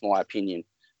my opinion.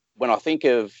 When I think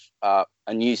of a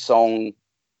new song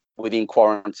within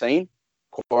quarantine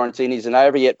isn't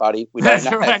over yet, buddy. We don't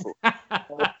know. Right. We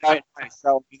don't know.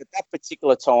 So at that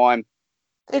particular time,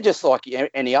 they're just like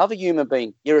any other human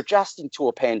being. You're adjusting to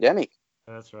a pandemic.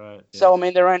 That's right. Yeah. So I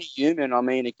mean, they're only human. I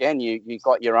mean, again, you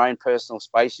got your own personal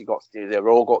space. They've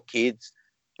all got kids.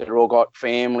 They've all got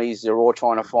families. They're all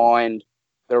trying to find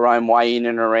their own way in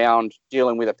and around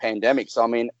dealing with a pandemic. So I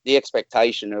mean, the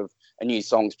expectation of a new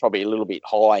song is probably a little bit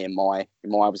high in my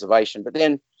observation. But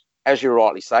then, as you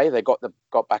rightly say, they got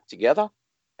back together,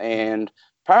 and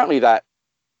apparently that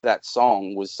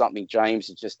song was something James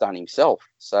had just done himself.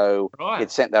 So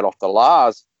he'd sent that off to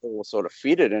Lars, all sort of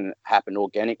fitted, and it happened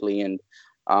organically. And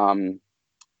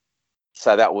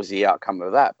so that was the outcome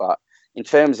of that. But in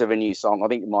terms of a new song, I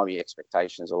think there might be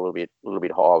expectations a little bit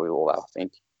high with all that, I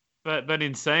think. But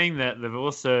in saying that, they've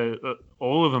also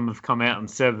all of them have come out and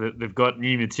said that they've got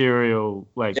new material,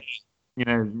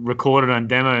 recorded on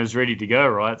demos, ready to go.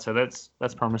 Right, so that's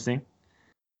promising.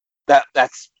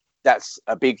 That's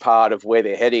a big part of where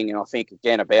they're heading, and I think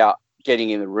again about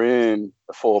getting in the room,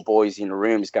 the four boys in the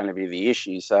room is going to be the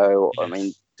issue. So I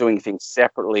mean, doing things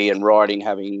separately and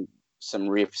having some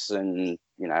riffs and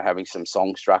having some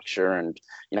song structure and,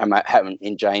 having,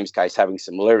 in James' case, having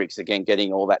some lyrics, again,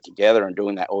 getting all that together and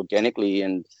doing that organically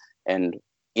and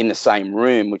in the same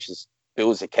room, which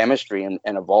builds a chemistry and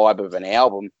a vibe of an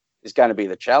album, is going to be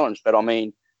the challenge. But I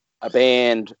mean, a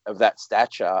band of that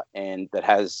stature and that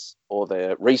has all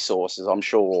the resources,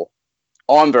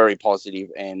 I'm very positive,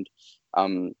 and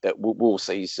that we'll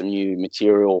see some new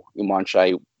material in one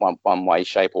way,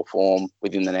 shape or form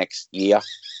within the next year.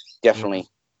 Definitely.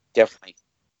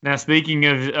 Now, speaking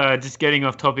of just getting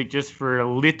off topic just for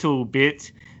a little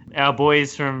bit, our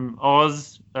boys from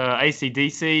Oz,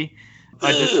 AC/DC,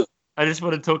 I just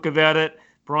want to talk about it.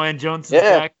 Brian Johnson's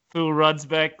back, Phil Rudd's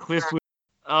back, Cliff.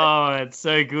 Oh, it's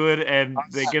so good, and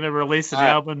they're going to release an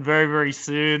album very, very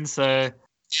soon. So,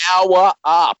 power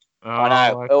up!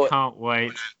 I can't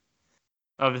wait.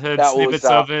 I've heard snippets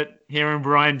of it. Hearing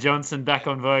Brian Johnson back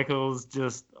on vocals,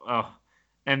 just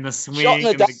and the swing.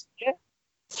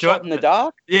 Shot in the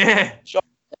dark. Yeah.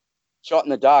 Shot in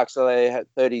the dark. So they had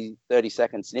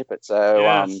 30-second snippet. So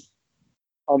yes.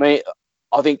 I mean,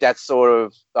 I think that's sort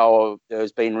of,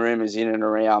 there's been rumours in and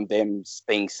around them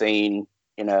being seen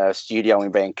in a studio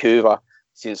in Vancouver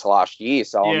since last year.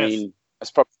 So, yes. I mean,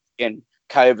 it's probably, again,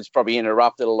 COVID's probably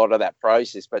interrupted a lot of that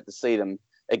process, but to see them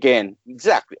again,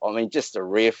 exactly, I mean, just the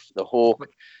riff, the hook,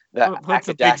 that puts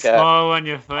a big smile on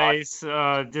your face,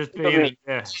 just being,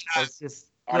 it's just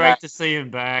great to see him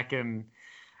back. And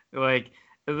like,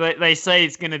 they say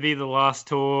it's going to be the last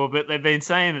tour, but they've been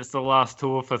saying it's the last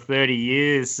tour for 30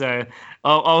 years. So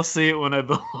I'll see it when I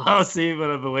believe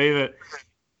it.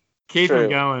 Keep it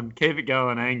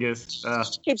going, Angus.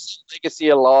 Keeps legacy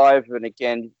alive, and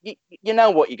again, you know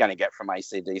what you're going to get from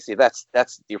AC/DC. That's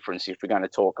the difference if we're going to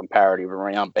talk comparative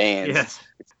around bands. Yes.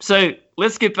 So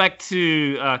let's get back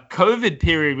to COVID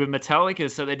period with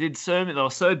Metallica. So they were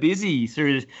so busy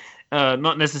through.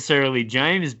 Not necessarily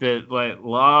James, but like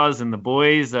Lars and the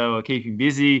boys, they were keeping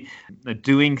busy,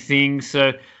 doing things.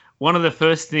 So one of the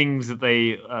first things that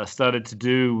they started to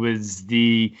do was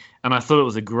and I thought it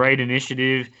was a great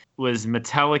initiative, was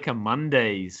Metallica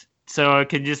Mondays. So I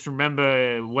can just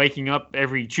remember waking up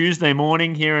every Tuesday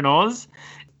morning here in Oz,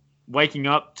 waking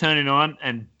up, turning on,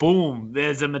 and boom,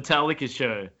 there's a Metallica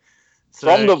show.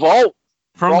 So, from the vault.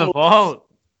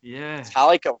 Yeah.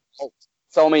 Metallica vault.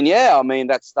 So, I mean,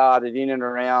 that started in and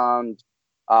around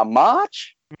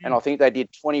March, and I think they did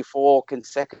 24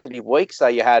 consecutive weeks. So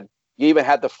you even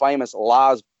had the famous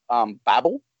Lars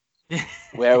babble,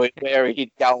 where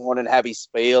he'd go on and have his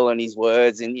spiel and his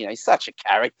words, and he's such a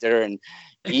character, and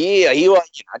he was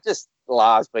just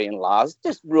Lars being Lars,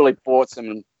 just really brought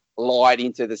some light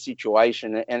into the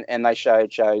situation, and they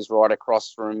showed shows right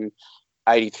across from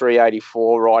 83,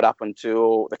 84, right up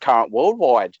until the current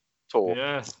worldwide tour.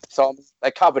 Yes. So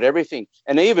they covered everything,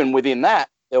 and even within that,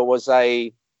 there was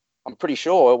I'm pretty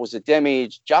sure it was a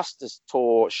Damage Justice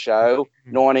tour show,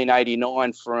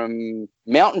 1989, from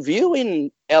Mountain View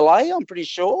in LA. I'm pretty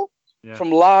sure,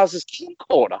 from Lars's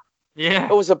camcorder. Yeah,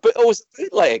 it was a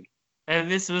bootleg. And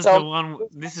this was the one.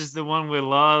 This is the one where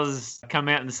Lars come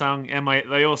out and sung "Am.I."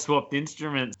 They all swapped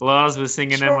instruments. Lars was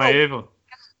singing "Am I Evil."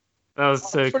 That was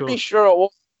so cool. I'm pretty sure it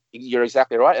was. You're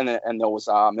exactly right. And there was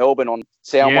Melbourne on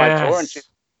Sound Wave Tour in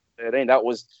 2013. That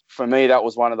was, for me, that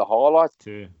was one of the highlights.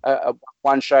 Too.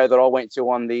 One show that I went to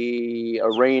on the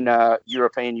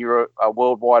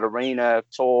Worldwide Arena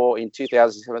Tour in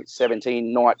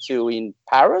 2017, night 2 in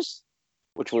Paris,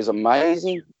 which was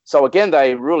amazing. So again,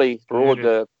 they really brought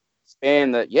the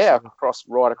span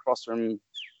right across from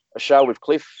a show with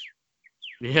Cliff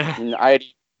in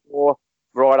 84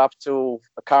 right up to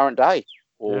the current day,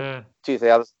 or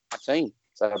 2019.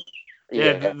 So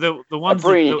the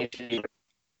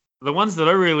ones that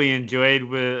I really enjoyed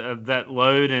were that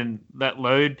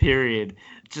load period,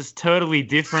 just totally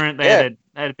different. They had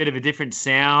a bit of a different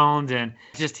sound, and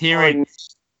just hearing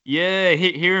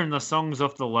the songs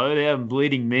off the load album,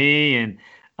 Bleeding Me and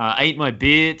Ain't My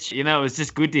Bitch. It was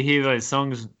just good to hear those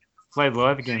songs played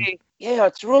live again. Yeah,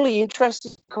 it's really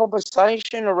interesting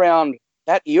conversation around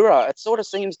that era. It sort of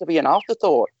seems to be an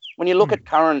afterthought when you look at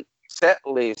current set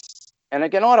lists. And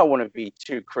again, I don't want to be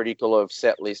too critical of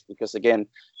set lists because, again,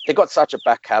 they've got such a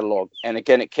back catalogue. And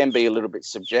again, it can be a little bit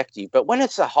subjective. But when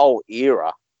it's a whole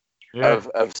era of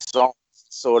songs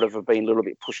sort of have been a little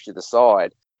bit pushed to the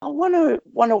side, I wonder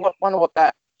what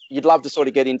that. You'd love to sort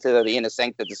of get into the inner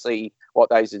sanctum to see what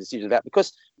those are decisions about.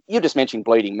 Because you just mentioned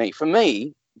Bleeding Me. For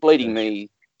me, Bleeding Me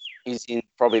is in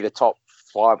probably the top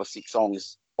 5 or 6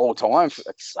 songs all time.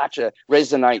 It's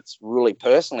resonates really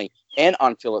personally, and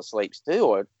Until It Sleeps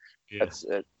too. It's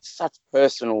such a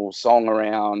personal song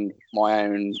around my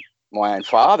own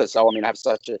father. So I mean, I have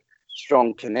such a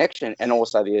strong connection, and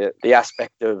also the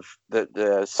aspect of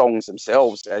the songs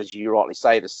themselves, as you rightly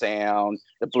say, the sound,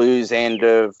 the blues end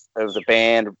of the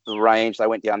band, the range. They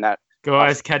went down that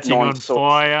Guys catching on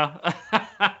fire.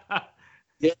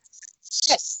 Yes.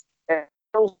 Yes. And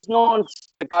it was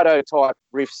non-staccato type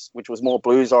riffs, which was more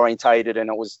blues orientated, and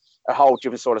it was a whole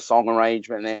different sort of song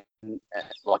arrangement. And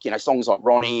like, songs like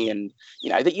Ronnie, and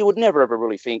that you would never ever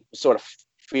really think sort of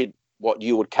fit what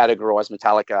you would categorize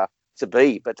Metallica to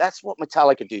be. But that's what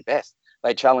Metallica do best.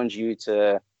 They challenge you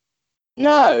to,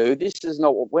 no, this is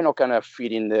not what we're not going to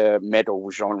fit in the metal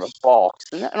genre box.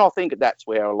 And I think that's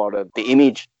where a lot of the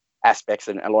image aspects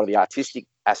and a lot of the artistic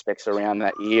aspects around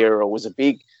that era was a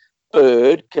big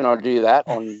bird. Can I do that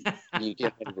on you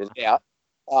get it out?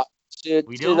 To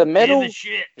the metal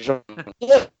genre,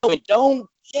 yeah, we don't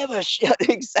give a shit.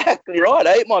 Exactly right.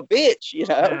 I ate my bitch,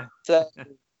 Yeah. So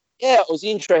yeah, it was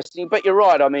interesting. But you're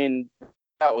right. I mean,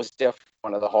 that was definitely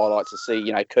one of the highlights to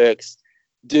see, Kirk's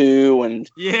do, and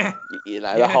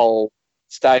the whole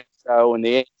stage show and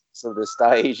the entrance of the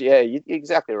stage. Yeah, you're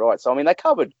exactly right. So I mean, they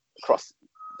covered across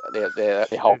their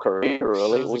whole career.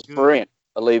 Really, it was brilliant.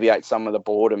 Alleviate some of the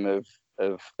boredom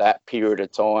of that period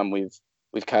of time with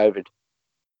COVID.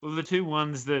 Well, the two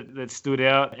ones that stood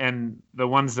out, and the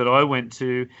ones that I went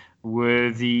to,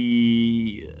 were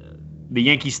the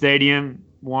Yankee Stadium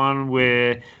one,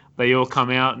 where they all come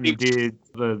out and did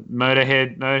the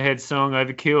Motorhead song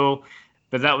Overkill.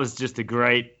 But that was just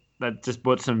that just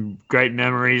brought some great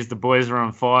memories. The boys were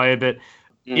on fire. But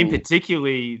in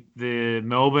particularly the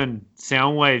Melbourne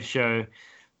Soundwave show,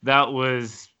 that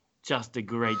was just a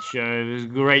great show. It was a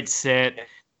great set.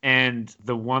 And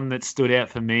the one that stood out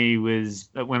for me was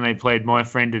when they played My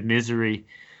Friend of Misery.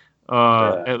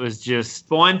 It was just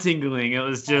spine tingling. It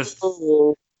was just,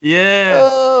 yeah.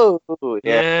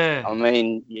 I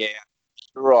mean, yeah,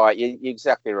 right. You're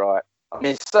exactly right. I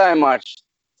mean, so much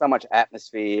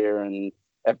atmosphere, and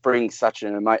it brings such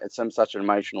an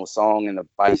emotional song, and the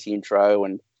bass intro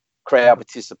and crowd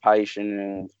participation,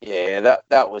 and yeah,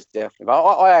 that was definitely.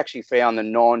 I actually found the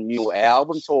non-new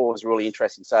album tour was really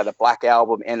interesting. So the Black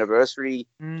Album anniversary,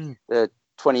 the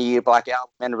 20-year Black Album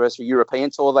anniversary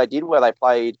European tour they did, where they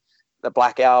played the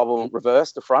Black Album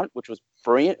reverse to front, which was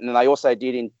brilliant. And then they also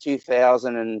did in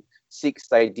 2006,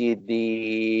 they did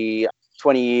the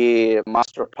 20-year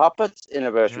Master of Puppets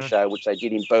anniversary show, which they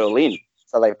did in Berlin.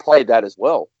 So they played that as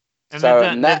well.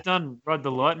 And they've done Ride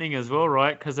the Lightning as well,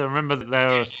 right? Because I remember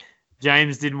that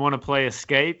James didn't want to play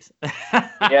Escape.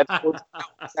 Yeah, that was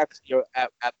actually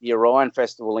at the Orion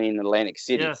Festival in Atlantic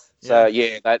City. Yes, so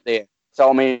that there. So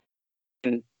I mean,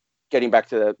 getting back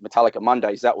to the Metallica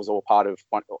Mondays, that was all part of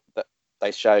one that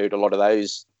they showed a lot of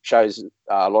those shows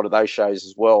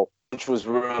as well, which was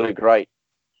really great.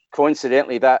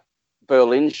 Coincidentally, that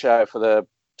Berlin show for the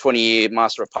 20-year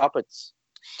Master of Puppets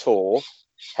tour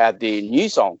had the new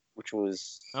song, which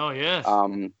was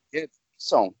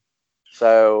song.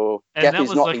 So Death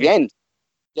is Not the End.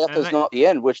 Death is Not the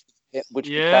End, which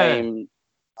became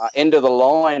End of the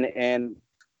Line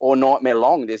or Nightmare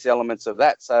Long. There's elements of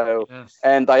that. So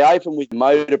and they opened with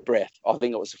Motor Breath. I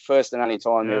think it was the first and only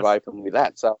time they've opened with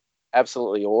that. So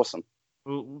absolutely awesome.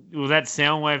 Well, that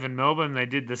Soundwave in Melbourne, they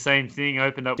did the same thing.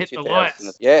 Opened up, Hit the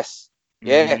Lights. Yes.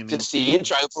 Yeah, just the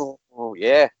intro. Oh,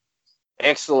 yeah.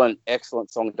 Excellent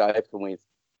song to open with.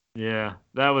 Yeah,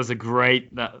 that was a great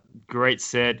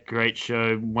set, great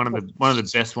show. One of the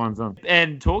best ones on.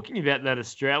 And talking about that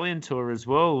Australian tour as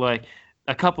well, like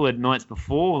a couple of nights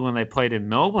before when they played in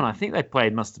Melbourne, I think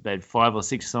must have played 5 or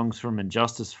 6 songs from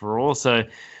Injustice for All. So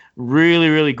really,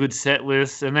 really good set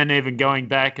list. And then even going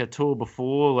back a tour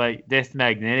before, like Death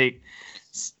Magnetic,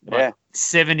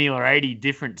 70 or 80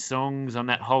 different songs on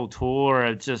that whole tour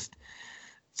are just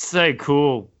so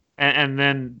cool. And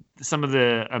then some of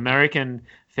the American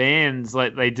fans,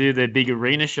 like they do their big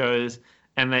arena shows,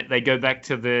 and they go back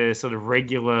to the sort of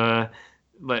regular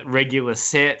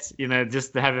set,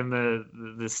 just having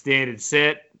the standard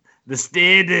set, the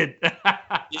standard.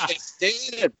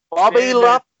 Standard Bobby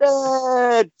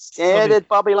Lupton. Standard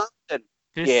Bobby Lupton.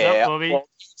 Yeah, Bobby. Well,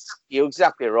 you're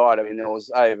exactly right. I mean, there was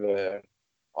over,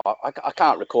 I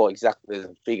can't recall exactly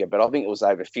the figure, but I think it was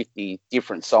over 50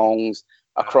 different songs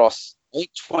across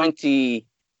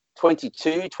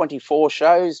 24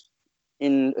 shows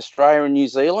in Australia and New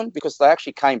Zealand, because they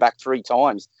actually came back 3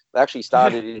 times. They actually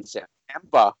started in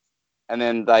September, and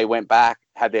then they went back,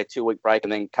 had their 2-week break,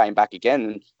 and then came back again.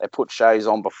 And they put shows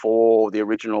on before the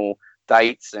original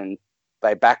dates, and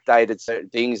they backdated certain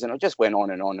things, and it just went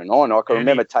on and on and on. I can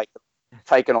remember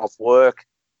taking off work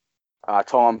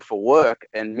time for work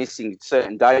and missing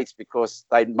certain dates because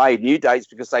they made new dates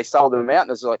because they sold them out.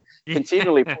 And it's like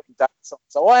continually putting dates on.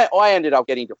 So I ended up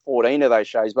getting to 14 of those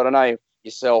shows, but I know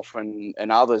yourself and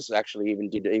others actually even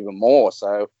did even more.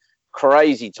 So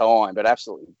crazy time, but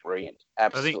absolutely brilliant.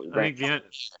 Absolutely brilliant.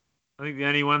 I think the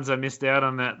only ones I missed out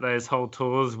on those whole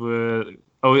tours were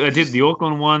I did the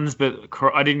Auckland ones, but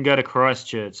I didn't go to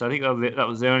Christchurch. I think that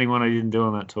was the only one I didn't do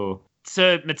on that tour.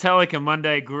 So Metallica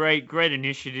Monday, great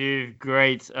initiative,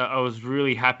 great. I was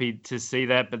really happy to see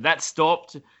that, but that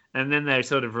stopped, and then they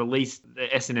sort of released the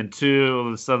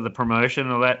SNM2 or sort of the promotion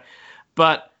and all that.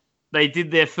 But they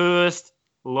did their first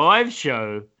live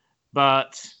show,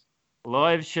 but.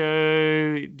 Live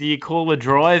show. Do you call a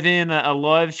drive-in a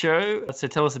live show? So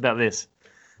tell us about this.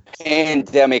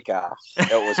 Pandemica. It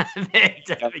was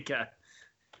Pandemica.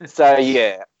 So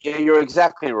yeah, you're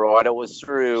exactly right. It was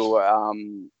through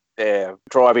their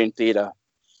drive-in theatre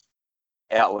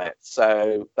outlet.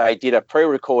 So they did a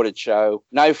pre-recorded show,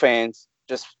 no fans,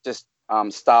 just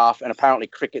staff, and apparently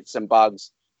crickets and bugs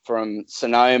from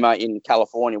Sonoma in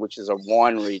California, which is a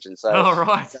wine region. So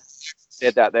right.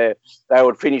 Said that they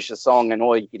would finish the song and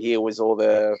all you could hear was all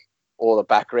the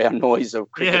background noise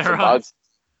of crickets and bugs,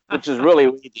 which is really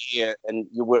weird to hear. And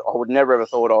I would never ever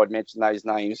thought I would mention those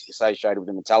names associated with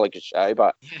the Metallica show.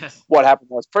 But What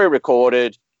happened was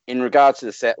pre-recorded. In regards to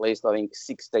the set list, I think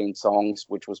 16 songs,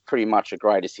 which was pretty much the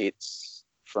greatest hits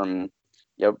from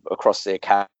across their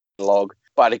catalogue.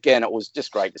 But again, it was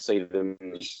just great to see them.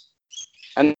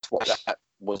 And that's what that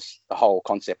was the whole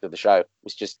concept of the show,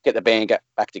 was just get the band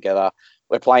back together.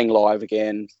 We're playing live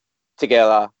again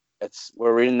together.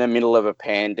 We're in the middle of a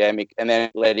pandemic and then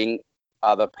letting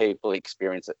other people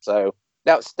experience it. So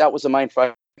that was the main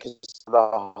focus of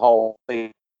the whole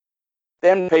thing.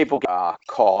 Then people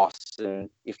costs, and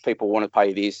if people want to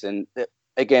pay this, and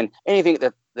again, anything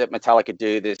that Metallica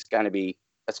do, it's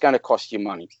going to cost you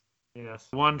money. Yes.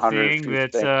 One thing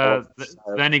that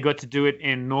they only got to do it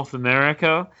in North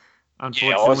America.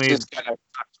 Unfortunately,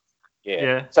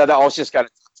 So I was just going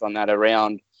to touch on that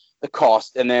around the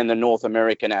cost and then the North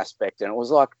American aspect, and it was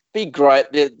like big, great.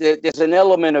 There's an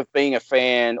element of being a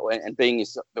fan and being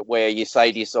where you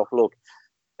say to yourself, "Look,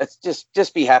 it's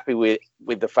just be happy with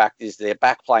the fact is they're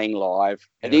back playing live.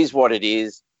 Yeah. It is what it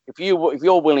is. If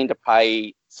you're willing to pay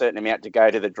a certain amount to go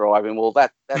to the drive-in, well,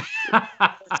 that's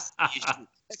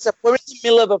we're in the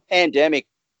middle of a pandemic.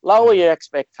 Lower your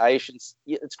expectations.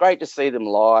 It's great to see them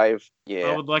live. Yeah,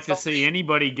 I would like to see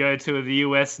anybody go to the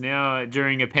US now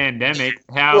during a pandemic.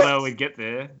 How they would get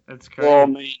there? That's crazy. Well, I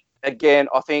mean, again,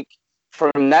 I think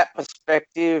from that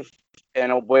perspective,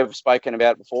 and we've spoken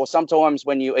about it before, sometimes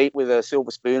when you eat with a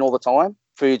silver spoon all the time,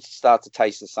 food starts to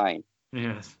taste the same.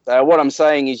 Yes. So what I'm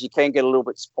saying is you can get a little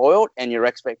bit spoiled and your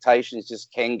expectations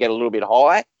just can get a little bit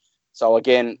high. So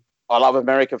again, I love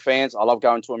American fans. I love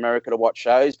going to America to watch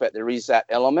shows, but there is that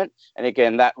element. And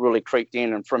again, that really creeped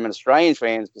in. And from an Australian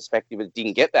fan's perspective, it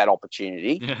didn't get that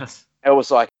opportunity. Yes. It was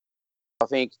like, I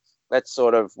think let's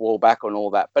sort of wall back on all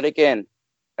that. But again,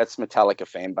 that's Metallica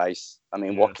fan base. I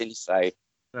mean, What can you say?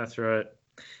 That's right.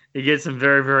 You get some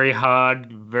very, very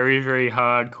very, very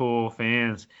hardcore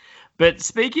fans. But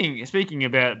speaking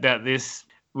about this,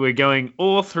 we're going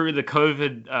all through the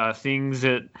COVID things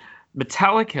that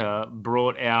Metallica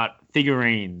brought out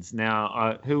figurines.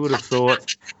 Now, who would have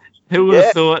thought? Who would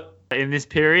have thought in this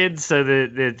period? So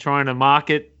they're trying to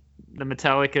market the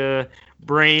Metallica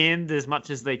brand as much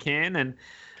as they can, and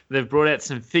they've brought out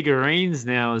some figurines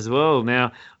now as well.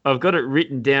 Now, I've got it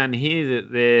written down here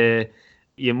that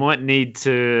you might need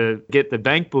to get the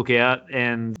bank book out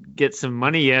and get some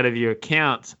money out of your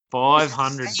account.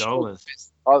 $500.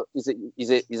 Is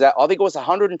that? I think it was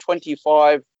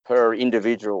 125 per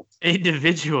individual.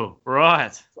 Individual,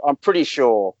 right? I'm pretty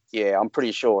sure. Yeah, I'm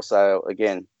pretty sure. So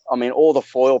again, I mean, all the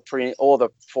foil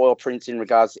prints in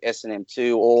regards to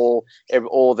SNM2, all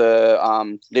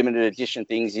the limited edition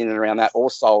things in and around that, all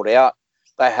sold out.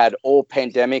 They had all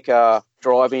Pandemica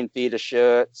drive-in theatre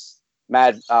shirts,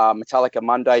 Metallica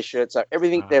Monday shirts. So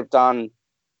everything they've done,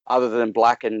 other than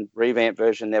black and revamp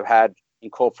version, they've had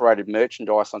incorporated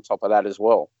merchandise on top of that as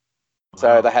well. Wow.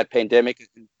 So they had Pandemic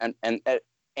and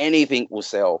anything will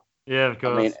sell. Yeah, of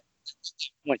course. I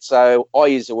mean, so I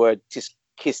use the word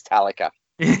Kiss-talica.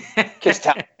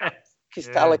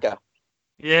 Kiss-talica.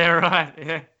 Yeah, right.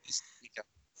 Yeah.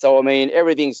 So I mean,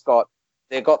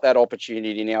 they've got that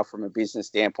opportunity now from a business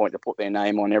standpoint to put their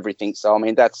name on everything. So I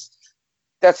mean, that's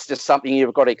just something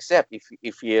you've got to accept.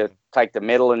 If you take the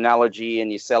metal analogy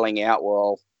and you're selling out,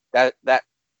 well,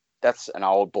 that's an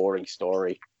old boring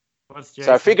story.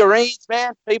 So figurines,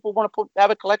 man, people want to have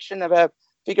a collection of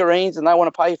figurines and they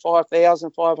want to pay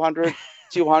 $5,500.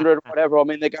 200, whatever. I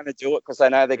mean, they're going to do it because they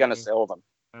know they're going to sell them.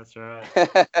 That's right.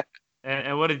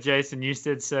 And what did Jason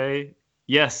Newsted say?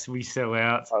 Yes, we sell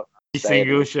out.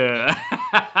 Single show.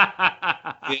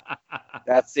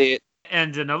 That's it.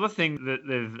 And another thing that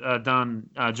they've done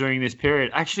during this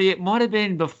period, actually, it might have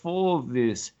been before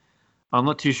this. I'm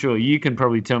not too sure. You can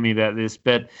probably tell me about this,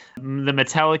 but the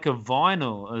Metallica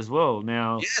vinyl as well.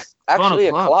 Now, yes, actually,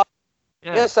 a club.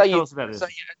 Yeah, so tell us about this.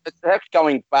 It's actually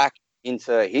going back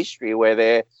into history where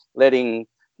they're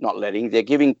they're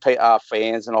giving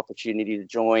fans an opportunity to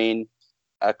join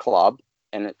a club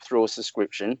and through a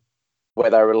subscription where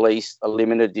they release a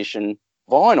limited edition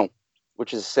vinyl,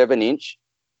 which is a 7-inch.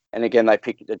 And again, they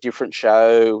pick a different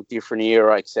show, different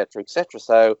era, etc., etc.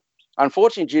 So,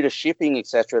 unfortunately, due to shipping,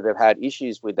 etc., they've had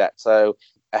issues with that. So,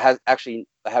 they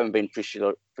haven't been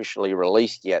officially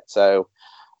released yet. So,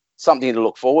 something to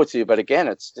look forward to. But again,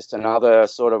 it's just another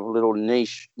sort of little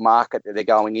niche market that they're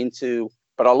going into.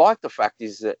 But I like the fact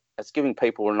is that it's giving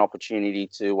people an opportunity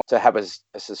to have a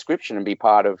subscription and be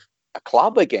part of a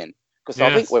club again. Because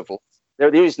I think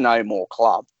there is no more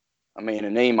club. I mean,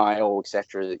 an email,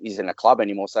 etc., isn't a club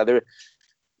anymore. So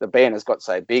the band has got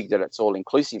so big that it's all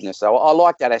inclusiveness. So I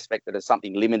like that aspect that it's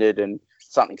something limited and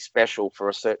something special for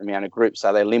a certain amount of groups.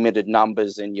 So they're limited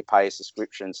numbers and you pay a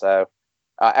subscription. So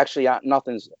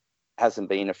nothing hasn't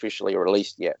been officially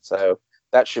released yet. So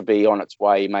that should be on its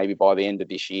way maybe by the end of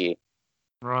this year.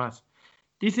 Right.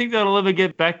 Do you think that'll ever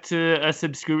get back to a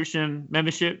subscription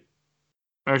membership?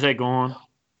 Or is that gone?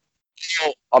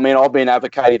 I mean, I've been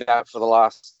advocating that for the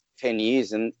last 10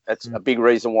 years, and that's a big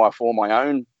reason why I formed my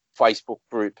own Facebook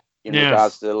group in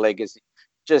regards to the legacy.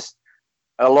 Just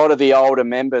a lot of the older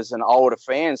members and older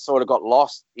fans sort of got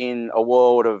lost in a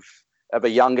world of a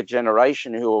younger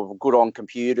generation who are good on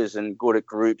computers and good at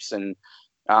groups and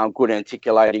good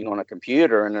articulating on a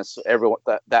computer, and it's everyone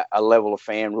that a level of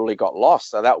fan really got lost.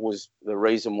 So that was the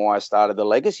reason why I started the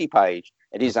legacy page.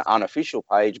 It is an unofficial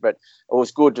page, but it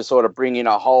was good to sort of bring in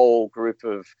a whole group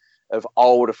of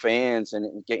older fans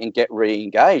and get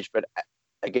re-engaged. But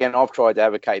again, I've tried to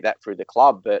advocate that through the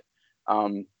club, but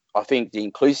I think the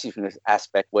inclusiveness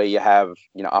aspect where you have,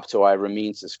 up to over 1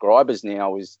 million subscribers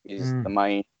now is the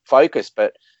main focus.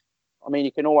 But I mean,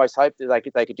 you can always hope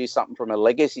that they could do something from a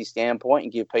legacy standpoint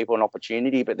and give people an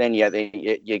opportunity. But then,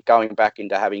 you're going back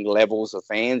into having levels of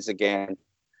fans again.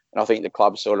 And I think the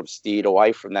club sort of steered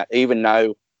away from that, even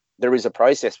though there is a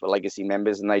process for legacy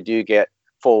members and they do get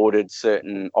forwarded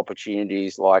certain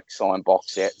opportunities like signed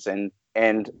box sets and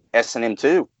S&M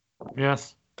too.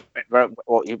 Yes. Well,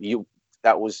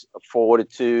 that was forwarded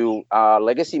to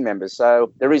legacy members.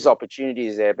 So there is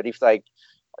opportunities there. But if they,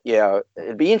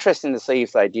 it'd be interesting to see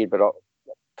if they did. But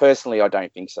personally, I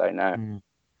don't think so, no.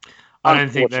 I don't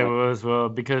think they will as well,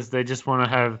 because they just want to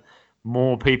have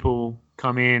more people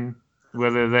come in,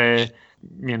 whether they're,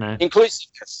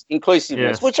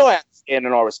 inclusiveness, which I understand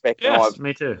and I respect. Yes,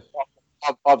 me too.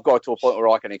 I've got to a point where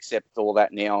I can accept all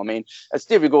that now. I mean, it's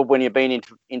difficult when you've been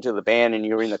into the band and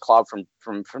you're in the club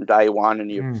from day one,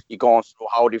 and you've gone through a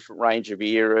whole different range of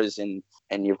eras, and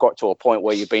you've got to a point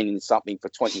where you've been in something for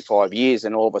 25 years,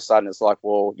 and all of a sudden it's like,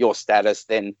 well, your status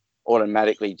then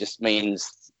automatically just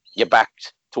means you're back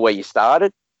to where you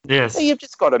started. Yes. So you've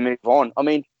just got to move on. I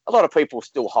mean, a lot of people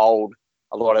still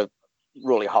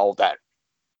really hold that,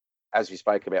 as we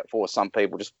spoke about before. Some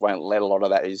people just won't let a lot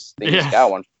of things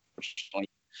go, unfortunately.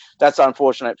 That's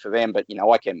unfortunate for them, but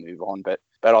I can move on. But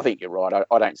I think you're right.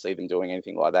 I don't see them doing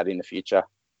anything like that in the future.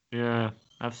 Yeah,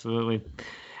 absolutely.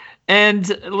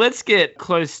 And let's get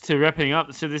close to wrapping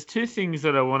up. So there's two things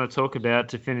that I want to talk about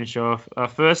to finish off.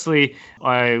 Firstly,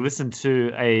 I listened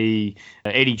to a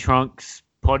Eddie Trunks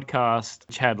podcast,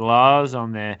 which had Lars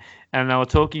on there, and they were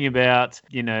talking about,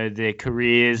 their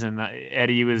careers, and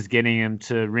Eddie was getting them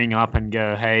to ring up and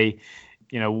go, hey,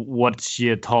 what's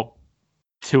your top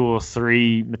 2 or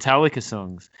 3 Metallica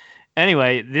songs?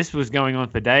 Anyway, this was going on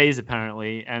for days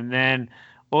apparently, and then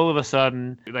all of a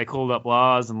sudden they called up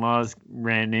Lars, and Lars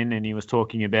ran in and he was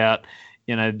talking about,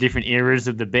 different eras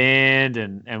of the band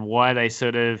and why they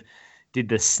sort of did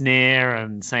the snare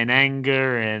and Saint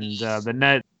Anger and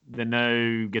the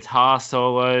no guitar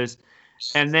solos.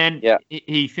 And then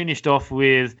he finished off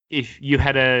with, if you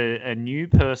had a new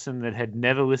person that had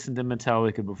never listened to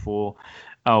Metallica before,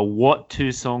 what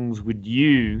 2 songs would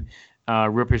you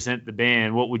represent the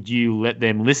band? What would you let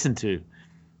them listen to?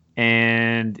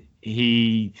 And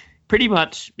he pretty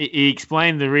much he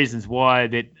explained the reasons why,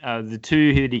 that the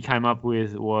 2 that he came up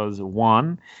with was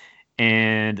One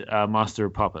and Master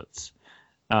of Puppets.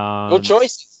 Good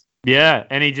choices. Yeah,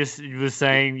 and he just was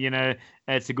saying,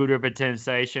 It's a good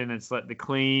representation. It's like the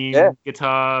clean Yeah.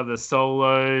 guitar, the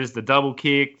solos, the double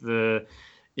kick, the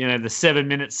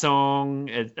 7-minute song.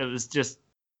 It was just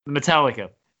Metallica.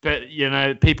 But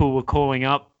people were calling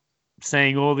up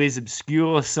saying all these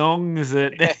obscure songs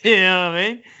that you know what I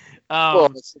mean. Well,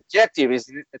 it's subjective,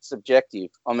 isn't it? It's subjective.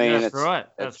 I mean, that's right.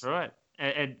 That's right.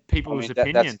 And people's that's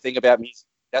opinions. the thing about music.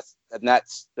 That's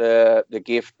the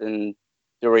gift and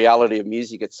the reality of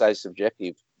music. It's so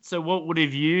subjective. So what would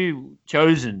have you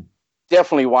chosen?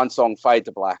 Definitely one song, Fade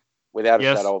to Black, without a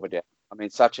Yes. shadow of a doubt. I mean,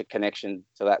 such a connection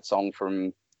to that song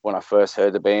from when I first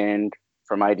heard the band,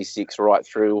 from '86 right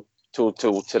through till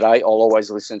today. I'll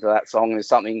always listen to that song. There's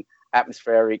something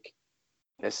atmospheric.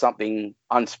 There's something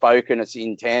unspoken. It's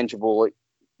intangible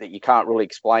that you can't really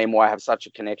explain why I have such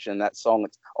a connection in that song.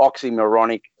 It's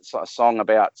oxymoronic. It's a song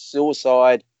about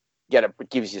suicide. Yet it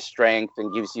gives you strength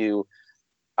and gives you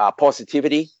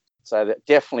positivity. So that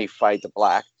definitely Fade to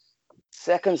Black.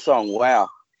 Second song, wow,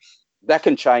 that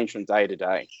can change from day to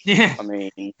day. Yeah. I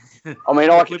mean, I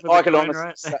can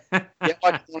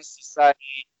honestly say,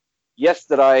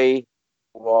 yesterday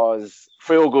was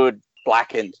Feel Good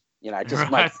Blackened.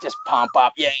 Just pump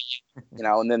up,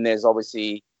 and then there's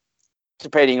obviously,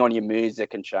 depending on your moods, that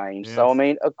can change. Yes. So I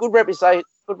mean, a good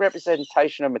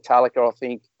representation of Metallica. I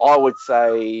think I would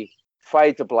say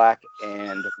Fade to Black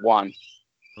and One.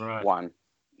 Right. One.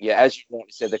 Yeah, as you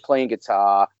said, the clean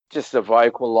guitar, just the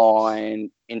vocal line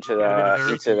into the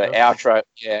outro.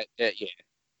 Yeah.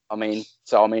 I mean,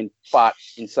 but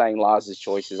in saying Lars's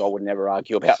choices, I would never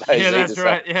argue about those. Yeah, that's either.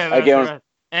 right. So, Yeah, that's again, right.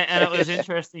 And it was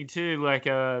interesting too, like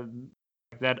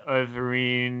that over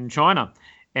in China,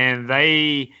 and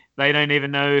they don't even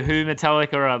know who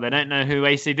Metallica are. They don't know who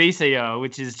AC/DC are,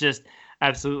 which is just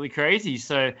absolutely crazy.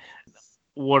 So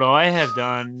what I have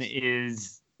done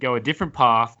is go a different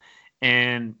path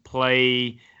and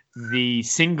play the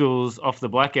singles off the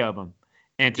Black Album.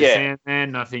 Enter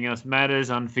Sandman, Nothing Else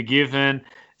Matters, Unforgiven,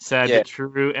 Sad But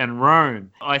True, and Rome.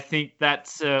 I think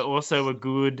that's also a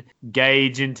good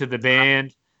gauge into the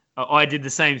band. I did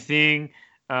the same thing.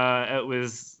 It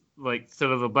was like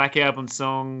sort of the Black Album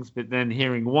songs, but then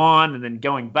hearing One and then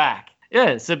going back.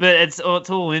 Yeah, but it's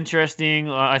all interesting.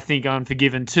 I think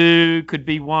Unforgiven 2 could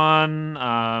be one.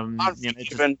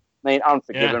 Unforgiven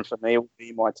for me would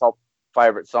be my top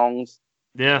favourite songs.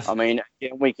 Yes. I mean,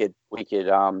 we could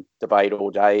debate all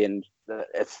day, and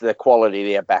it's the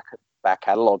quality of their back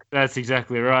catalogue. That's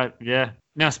exactly right. Yeah.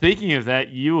 Now, speaking of that,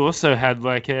 you also had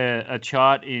like a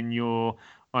chart on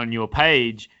your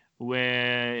page,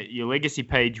 where your legacy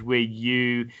page, where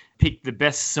you picked the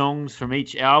best songs from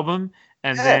each album,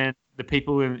 and then the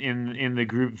people in the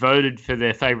group voted for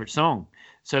their favorite song.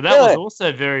 So that was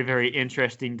also very, very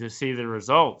interesting to see the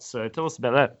results. So tell us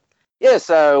about that. Yeah,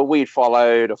 so we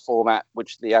followed a format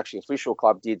which the actual official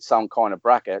club did, some kind of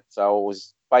bracket. So it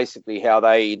was basically how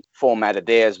they formatted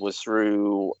theirs was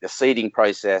through the seeding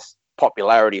process,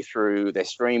 popularity through their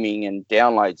streaming and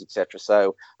downloads, etc.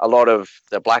 So a lot of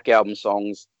the Black Album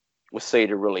songs were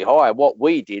seeded really high. What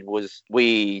we did was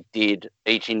we did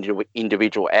each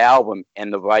individual album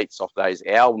and the votes off those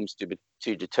albums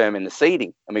to determine the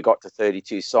seeding. And we got to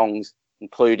 32 songs,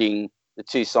 including the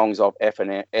 2 songs of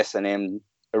S&M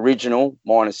original,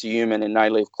 minus Human and No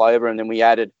Leaf Clover. And then we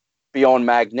added Beyond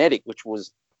Magnetic, which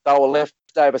was, they were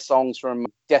leftover songs from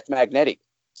Death Magnetic.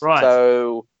 Right.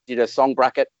 So did a song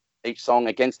bracket, each song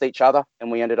against each other, and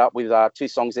we ended up with 2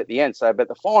 songs at the end. So, but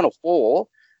the final 4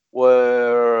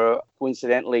 were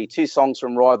coincidentally 2 songs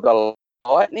from Ride the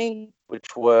Lightning,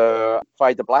 which were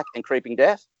Fade to Black and Creeping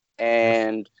Death,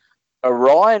 and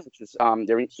Orion, which was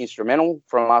their instrumental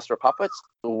from Master of Puppets.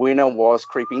 The winner was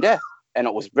Creeping Death, and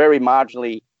it was very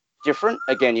marginally different.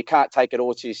 Again, you can't take it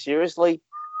all too seriously,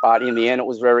 but in the end, it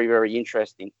was very, very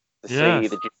interesting to see the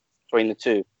difference between the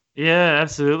 2. Yeah,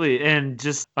 absolutely. And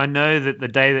just, I know that The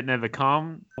Day That Never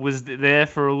Come was there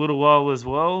for a little while as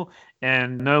well.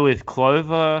 And No Leaf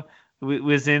Clover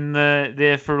was in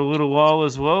there for a little while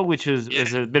as well, which was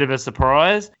a bit of a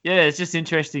surprise. Yeah, it's just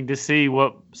interesting to see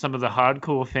what some of the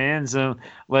hardcore fans,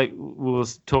 like we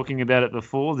was talking about it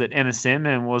before, that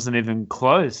NSM wasn't even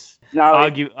close. No,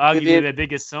 arguably their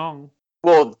biggest song.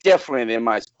 Well, definitely their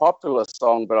most popular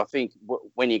song, but I think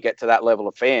when you get to that level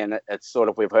of fan, it's sort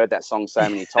of, we've heard that song so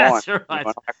many times. That's right.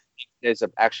 There's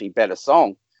an actually better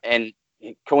song. And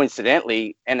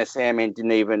coincidentally, NSM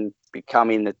didn't even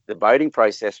become in the voting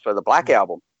process for the Black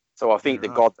Album. So I think the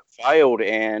God That Failed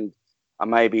and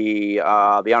maybe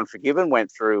The Unforgiven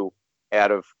went through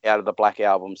out of the Black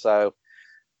Album. So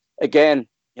again,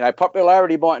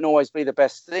 popularity mightn't always be the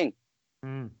best thing.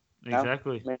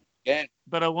 Exactly. again.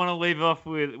 But I want to leave off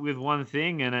with one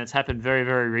thing, and it's happened very,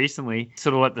 very recently.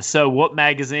 Sort of like the So What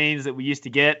magazines that we used to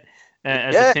get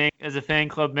Yeah. as a fan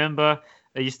club member.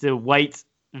 I used to wait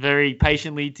very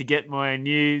patiently to get my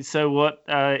new So What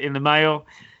in the mail.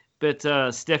 But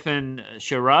Stefan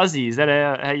Shirazi, is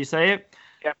that how you say it?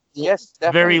 Yep. Yes,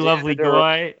 Very definitely. The lovely editor of-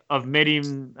 guy. I've met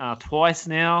him twice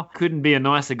now. Couldn't be a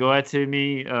nicer guy to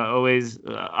me. Always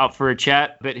up for a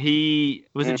chat. But he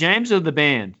was it James or the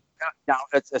band? No,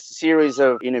 it's a series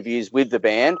of interviews with the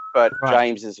band, but Right.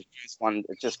 James is the first one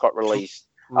that just got released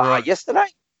Right. yesterday.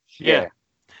 Yeah.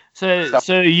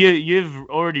 So you've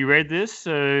already read this.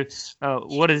 So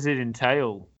what does it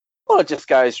entail? Well, it just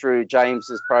goes through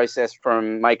James's process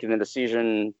from making the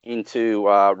decision into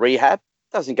rehab.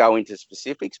 Doesn't go into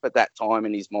specifics, but that time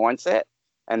in his mindset,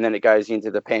 and then it goes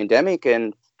into the pandemic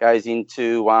and goes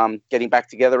into getting back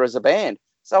together as a band.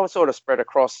 So it's sort of spread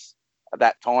across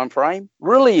that time frame.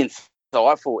 Really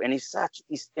insightful, and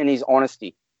his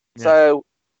honesty. Yeah. So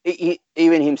he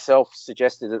even himself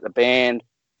suggested that the band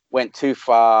went too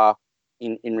far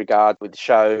in regard with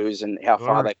shows and how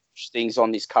far they pushed things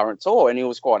on this current tour, and he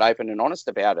was quite open and honest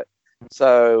about it.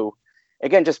 So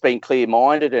again, just being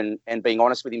clear-minded and being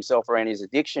honest with himself around his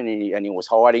addiction, and he was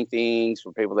hiding things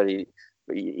from people that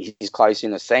he's close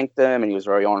in the sanctum, and he was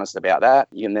very honest about that.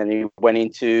 And then he went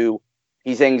into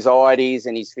his anxieties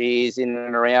and his fears in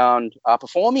and around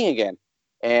performing again.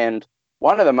 And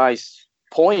one of the most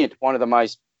poignant, one of the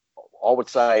most, I would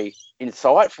say,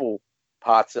 insightful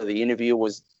parts of the interview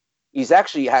was he's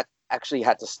actually had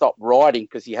to stop writing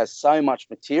because he has so much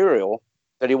material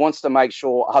that he wants to make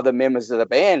sure other members of the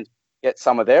band get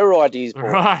some of their ideas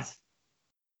brought. Right.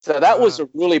 So that was a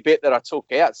really bit that I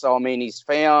took out. So, I mean, he's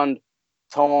found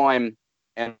time,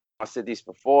 and I said this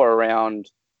before, around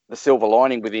the silver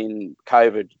lining within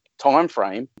COVID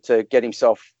timeframe to get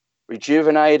himself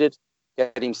rejuvenated,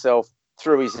 get himself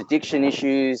through his addiction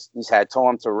issues. He's had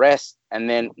time to rest, and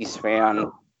then he's found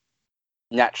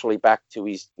naturally back to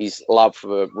his love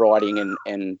for writing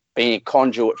and being a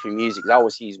conduit for music. That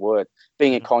was his word,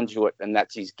 being a conduit, and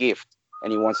that's his gift,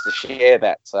 and he wants to share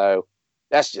that. So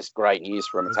that's just great news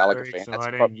for a Metallica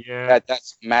fan.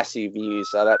 That's massive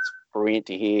news. So that's brilliant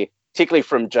to hear, particularly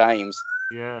from James.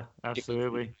 Yeah,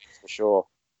 absolutely. For sure.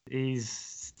 He's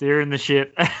steering the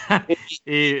ship.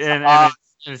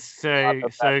 It's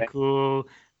so cool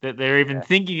that they're even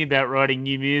thinking about writing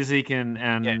new music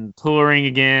and touring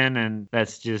again, and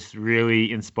that's just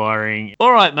really inspiring.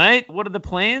 All right, mate, what are the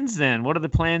plans then? What are the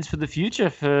plans for the future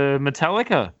for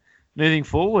Metallica moving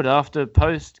forward after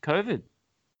post-COVID?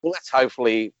 Well, that's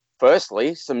hopefully,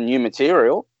 firstly, some new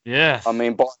material. Yeah. I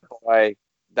mean, by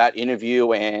that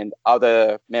interview and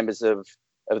other members of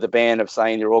the band have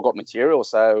saying they've all got material.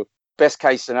 So best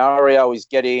case scenario is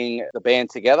getting the band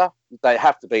together. They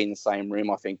have to be in the same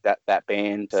room, I think, that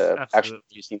band to actually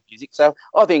produce new music. So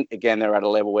I think, again, they're at a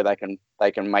level where they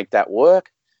can make that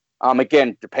work.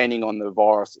 Again, depending on the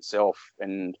virus itself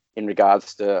and in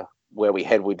regards to where we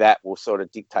head with that will sort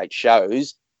of dictate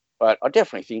shows. But I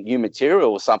definitely think new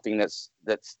material is something that's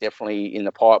definitely in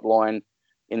the pipeline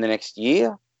in the next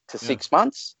year to 6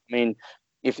 months. I mean,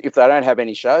 if they don't have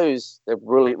any shows, they've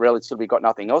really relatively got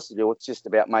nothing else to do. It's just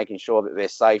about making sure that they're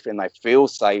safe and they feel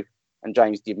safe. And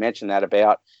James did mention that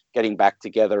about getting back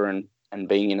together and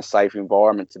being in a safe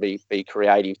environment to be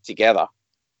creative together.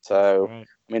 So, I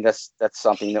mean, that's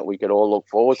something that we could all look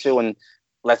forward to, and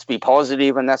let's be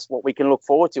positive, and that's what we can look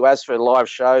forward to. As for live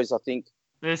shows, I think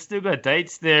they've still got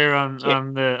dates there on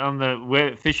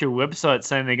the official website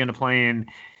saying they're going to play in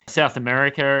South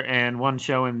America and one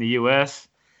show in the US.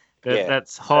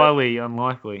 That's highly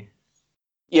unlikely.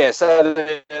 Yeah, so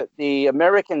the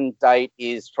American date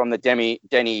is from the Denny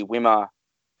Wimmer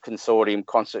Consortium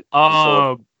concert.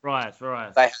 Right.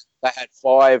 They had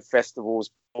 5 festivals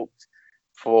booked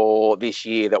for this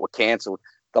year that were cancelled.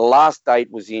 The last date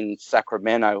was in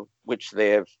Sacramento, which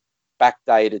they've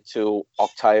backdated to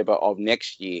October of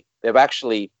next year. They've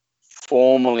actually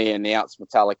formally announced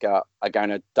Metallica are going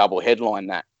to double headline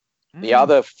that. The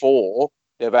other 4,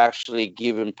 they've actually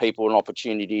given people an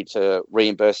opportunity to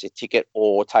reimburse their ticket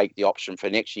or take the option for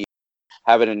next year.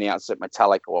 Haven't announced that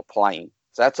Metallica are playing.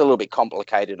 So that's a little bit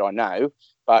complicated, I know.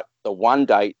 But the one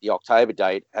date, the October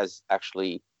date, has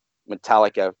actually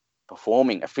Metallica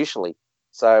performing officially.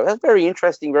 So that's very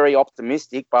interesting, very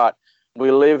optimistic. But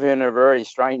we live in a very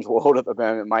strange world at the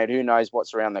moment, mate. Who knows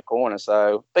what's around the corner?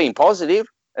 So being positive,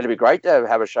 it'd be great to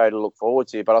have a show to look forward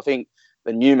to. But I think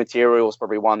the new material is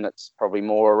probably one that's probably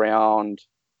more around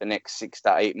the next 6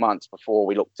 to 8 months before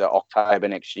we look to October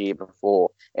next year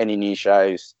before any new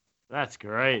shows. That's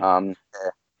great.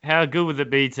 How good would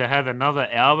it be to have another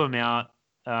album out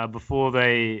before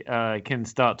they can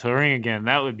start touring again.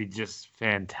 That would be just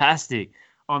fantastic.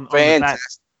 On the back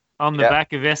Fantastic. on the Yep.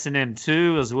 back of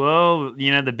S&M2 as well.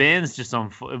 You know, the band's just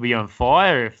be on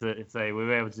fire if they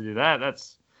were able to do that.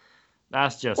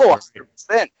 That's just Well,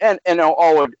 great. 100%. And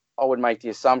I would make the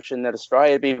assumption that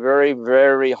Australia would be very,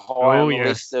 very high on the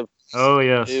list of Oh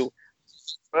yes. who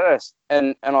first.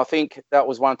 And I think that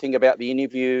was one thing about the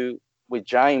interview with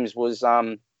James was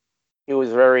he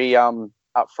was very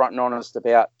upfront and honest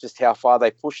about just how far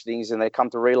they push things, and they come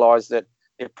to realise that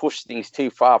they pushed things too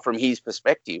far from his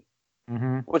perspective,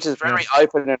 Mm-hmm. which is very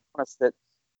open and honest. That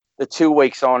the 2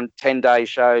 weeks on 10-day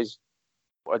shows,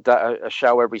 a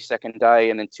show every second day,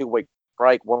 and then 2 week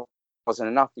break wasn't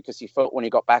enough, because he felt when he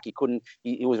got back he couldn't.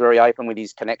 He was very open with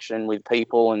his connection with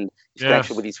people and his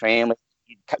connection with his family,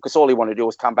 because all he wanted to do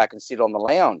was come back and sit on the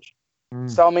lounge.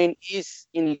 So, I mean, he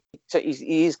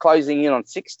is closing in on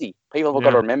 60. People have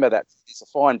got to remember that. It's a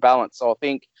fine balance. So I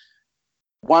think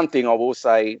one thing I will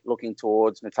say, looking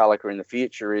towards Metallica in the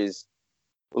future, is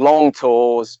long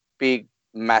tours, big,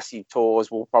 massive tours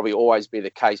will probably always be the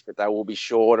case, but they will be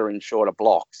shorter and shorter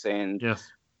blocks. And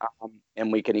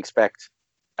and we can expect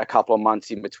a couple of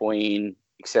months in between,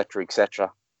 etc.,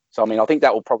 etc. So, I mean, I think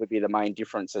that will probably be the main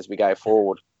difference as we go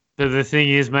forward. But the thing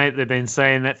is, mate, they've been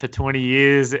saying that for 20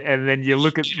 years, and then you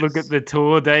look at the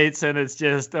tour dates, and it's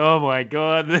just, oh my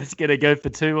god, it's gonna go for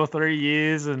 2 or 3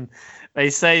 years. And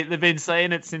they've been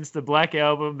saying it since the Black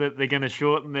Album that they're gonna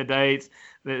shorten the dates,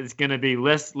 that it's gonna be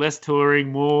less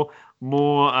touring, more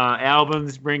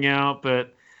albums bring out,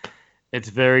 but it's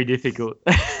very difficult.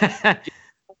 That's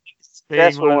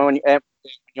when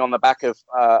you're on the back of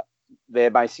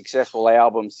their most successful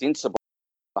album since the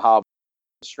Harvard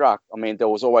Struck. I mean, there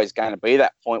was always going to be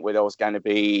that point where there was going to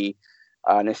be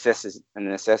a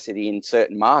necessity in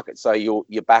certain markets. So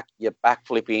you're back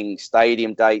flipping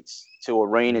stadium dates to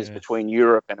arenas between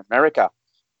Europe and America,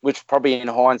 which probably in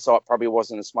hindsight probably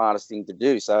wasn't the smartest thing to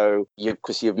do. So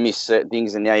because you've missed certain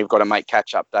things, and now you've got to make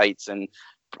catch up dates, and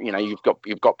you know you've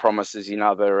got promises in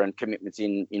other and commitments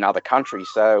in other countries.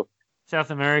 So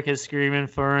South America's screaming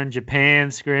for him,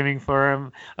 Japan screaming for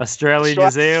him, Australia, New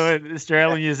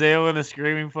Zealand are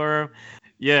screaming for him.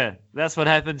 Yeah, that's what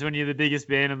happens when you're the biggest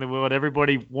band in the world.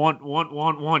 Everybody want.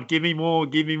 Give me more.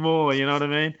 You know what I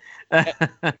mean?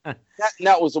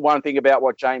 that was the one thing about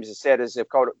what James has said, is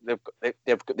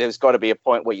there's got to be a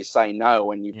point where you say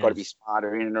no, and you've got to be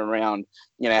smarter in and around,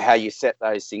 you know, how you set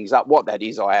those things up. What that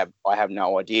is, I have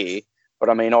no idea. But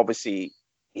I mean, obviously,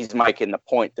 he's making the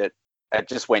point that it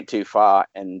just went too far,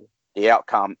 and the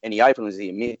outcome, and he openly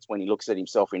admits when he looks at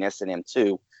himself in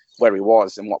S&M2, where he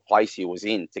was and what place he was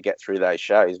in to get through those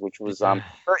shows, which was,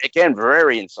 again,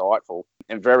 very insightful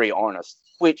and very honest,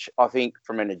 which I think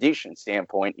from an audition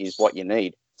standpoint is what you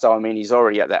need. So, I mean, he's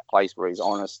already at that place where he's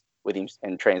honest with him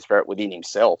and transparent within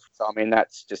himself. So, I mean,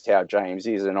 that's just how James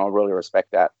is, and I really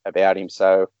respect that about him.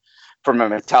 So, from a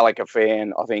Metallica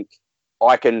fan, I think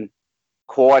I can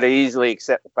quite easily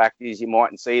accept the fact is you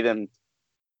mightn't see them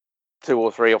 2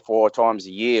 or 3 or 4 times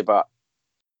a year, but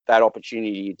that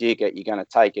opportunity you do get, you're going to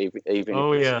take, even and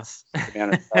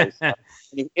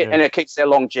it keeps their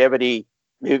longevity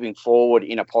moving forward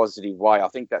in a positive way. I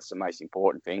think that's the most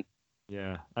important thing.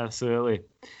 Yeah, absolutely.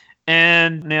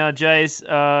 And now, Jace,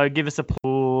 give us a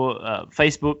pull,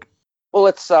 Facebook. Well,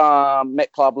 it's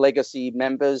Met Club Legacy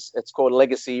members. It's called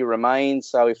Legacy Remains.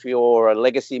 So if you're a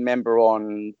Legacy member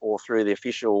on or through the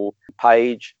official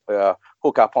page,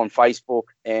 hook up on Facebook.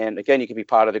 And again, you can be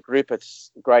part of the group. It's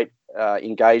great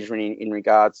engagement in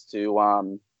regards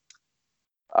to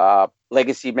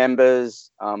Legacy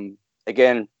members.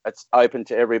 Again, it's open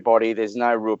to everybody. There's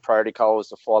no real protocols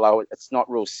to follow. It's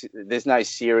not real. There's no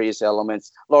serious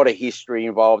elements. A lot of history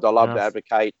involved. I love to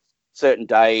advocate certain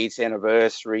dates,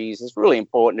 anniversaries. It's really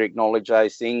important to acknowledge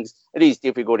those things. It is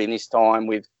difficult in this time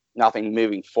with nothing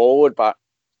moving forward, but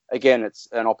again, it's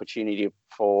an opportunity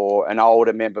for an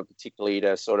older member particularly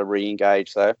to sort of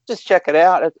re-engage. So just check it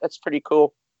out. It's pretty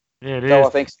cool. Yeah, it is. I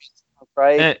think,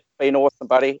 Craig, been awesome,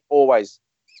 buddy. Always.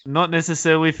 Not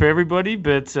necessarily for everybody,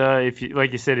 but if you,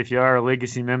 like you said, if you are a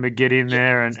Legacy member, get in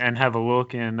there and have a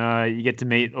look, and you get to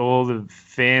meet all the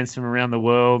fans from around the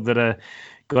world that are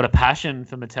got a passion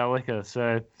for Metallica.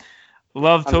 So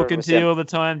love talking 100%. To you all the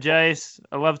time, Jace.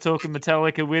 I love talking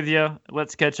Metallica with you.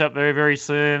 Let's catch up very, very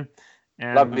soon.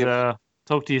 And love you.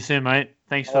 Talk to you soon, mate.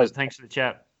 Thanks for the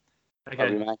chat. Okay.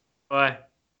 Love you, mate. Bye.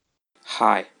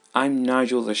 Hi, I'm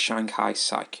Nigel the Shanghai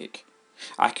Psychic.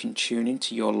 I can tune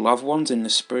into your loved ones in the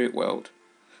spirit world,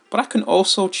 but I can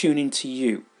also tune into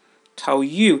you, tell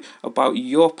you about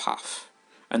your path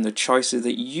and the choices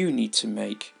that you need to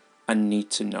make and need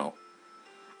to know.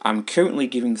 I'm currently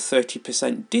giving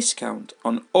 30% discount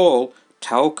on all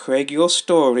Tell Craig Your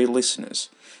Story listeners.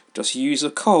 Just use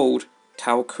the code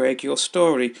Tell Craig Your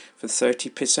Story for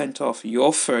 30% off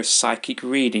your first psychic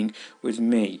reading with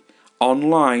me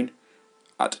online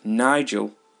at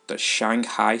Nigel the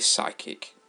Shanghai Psychic.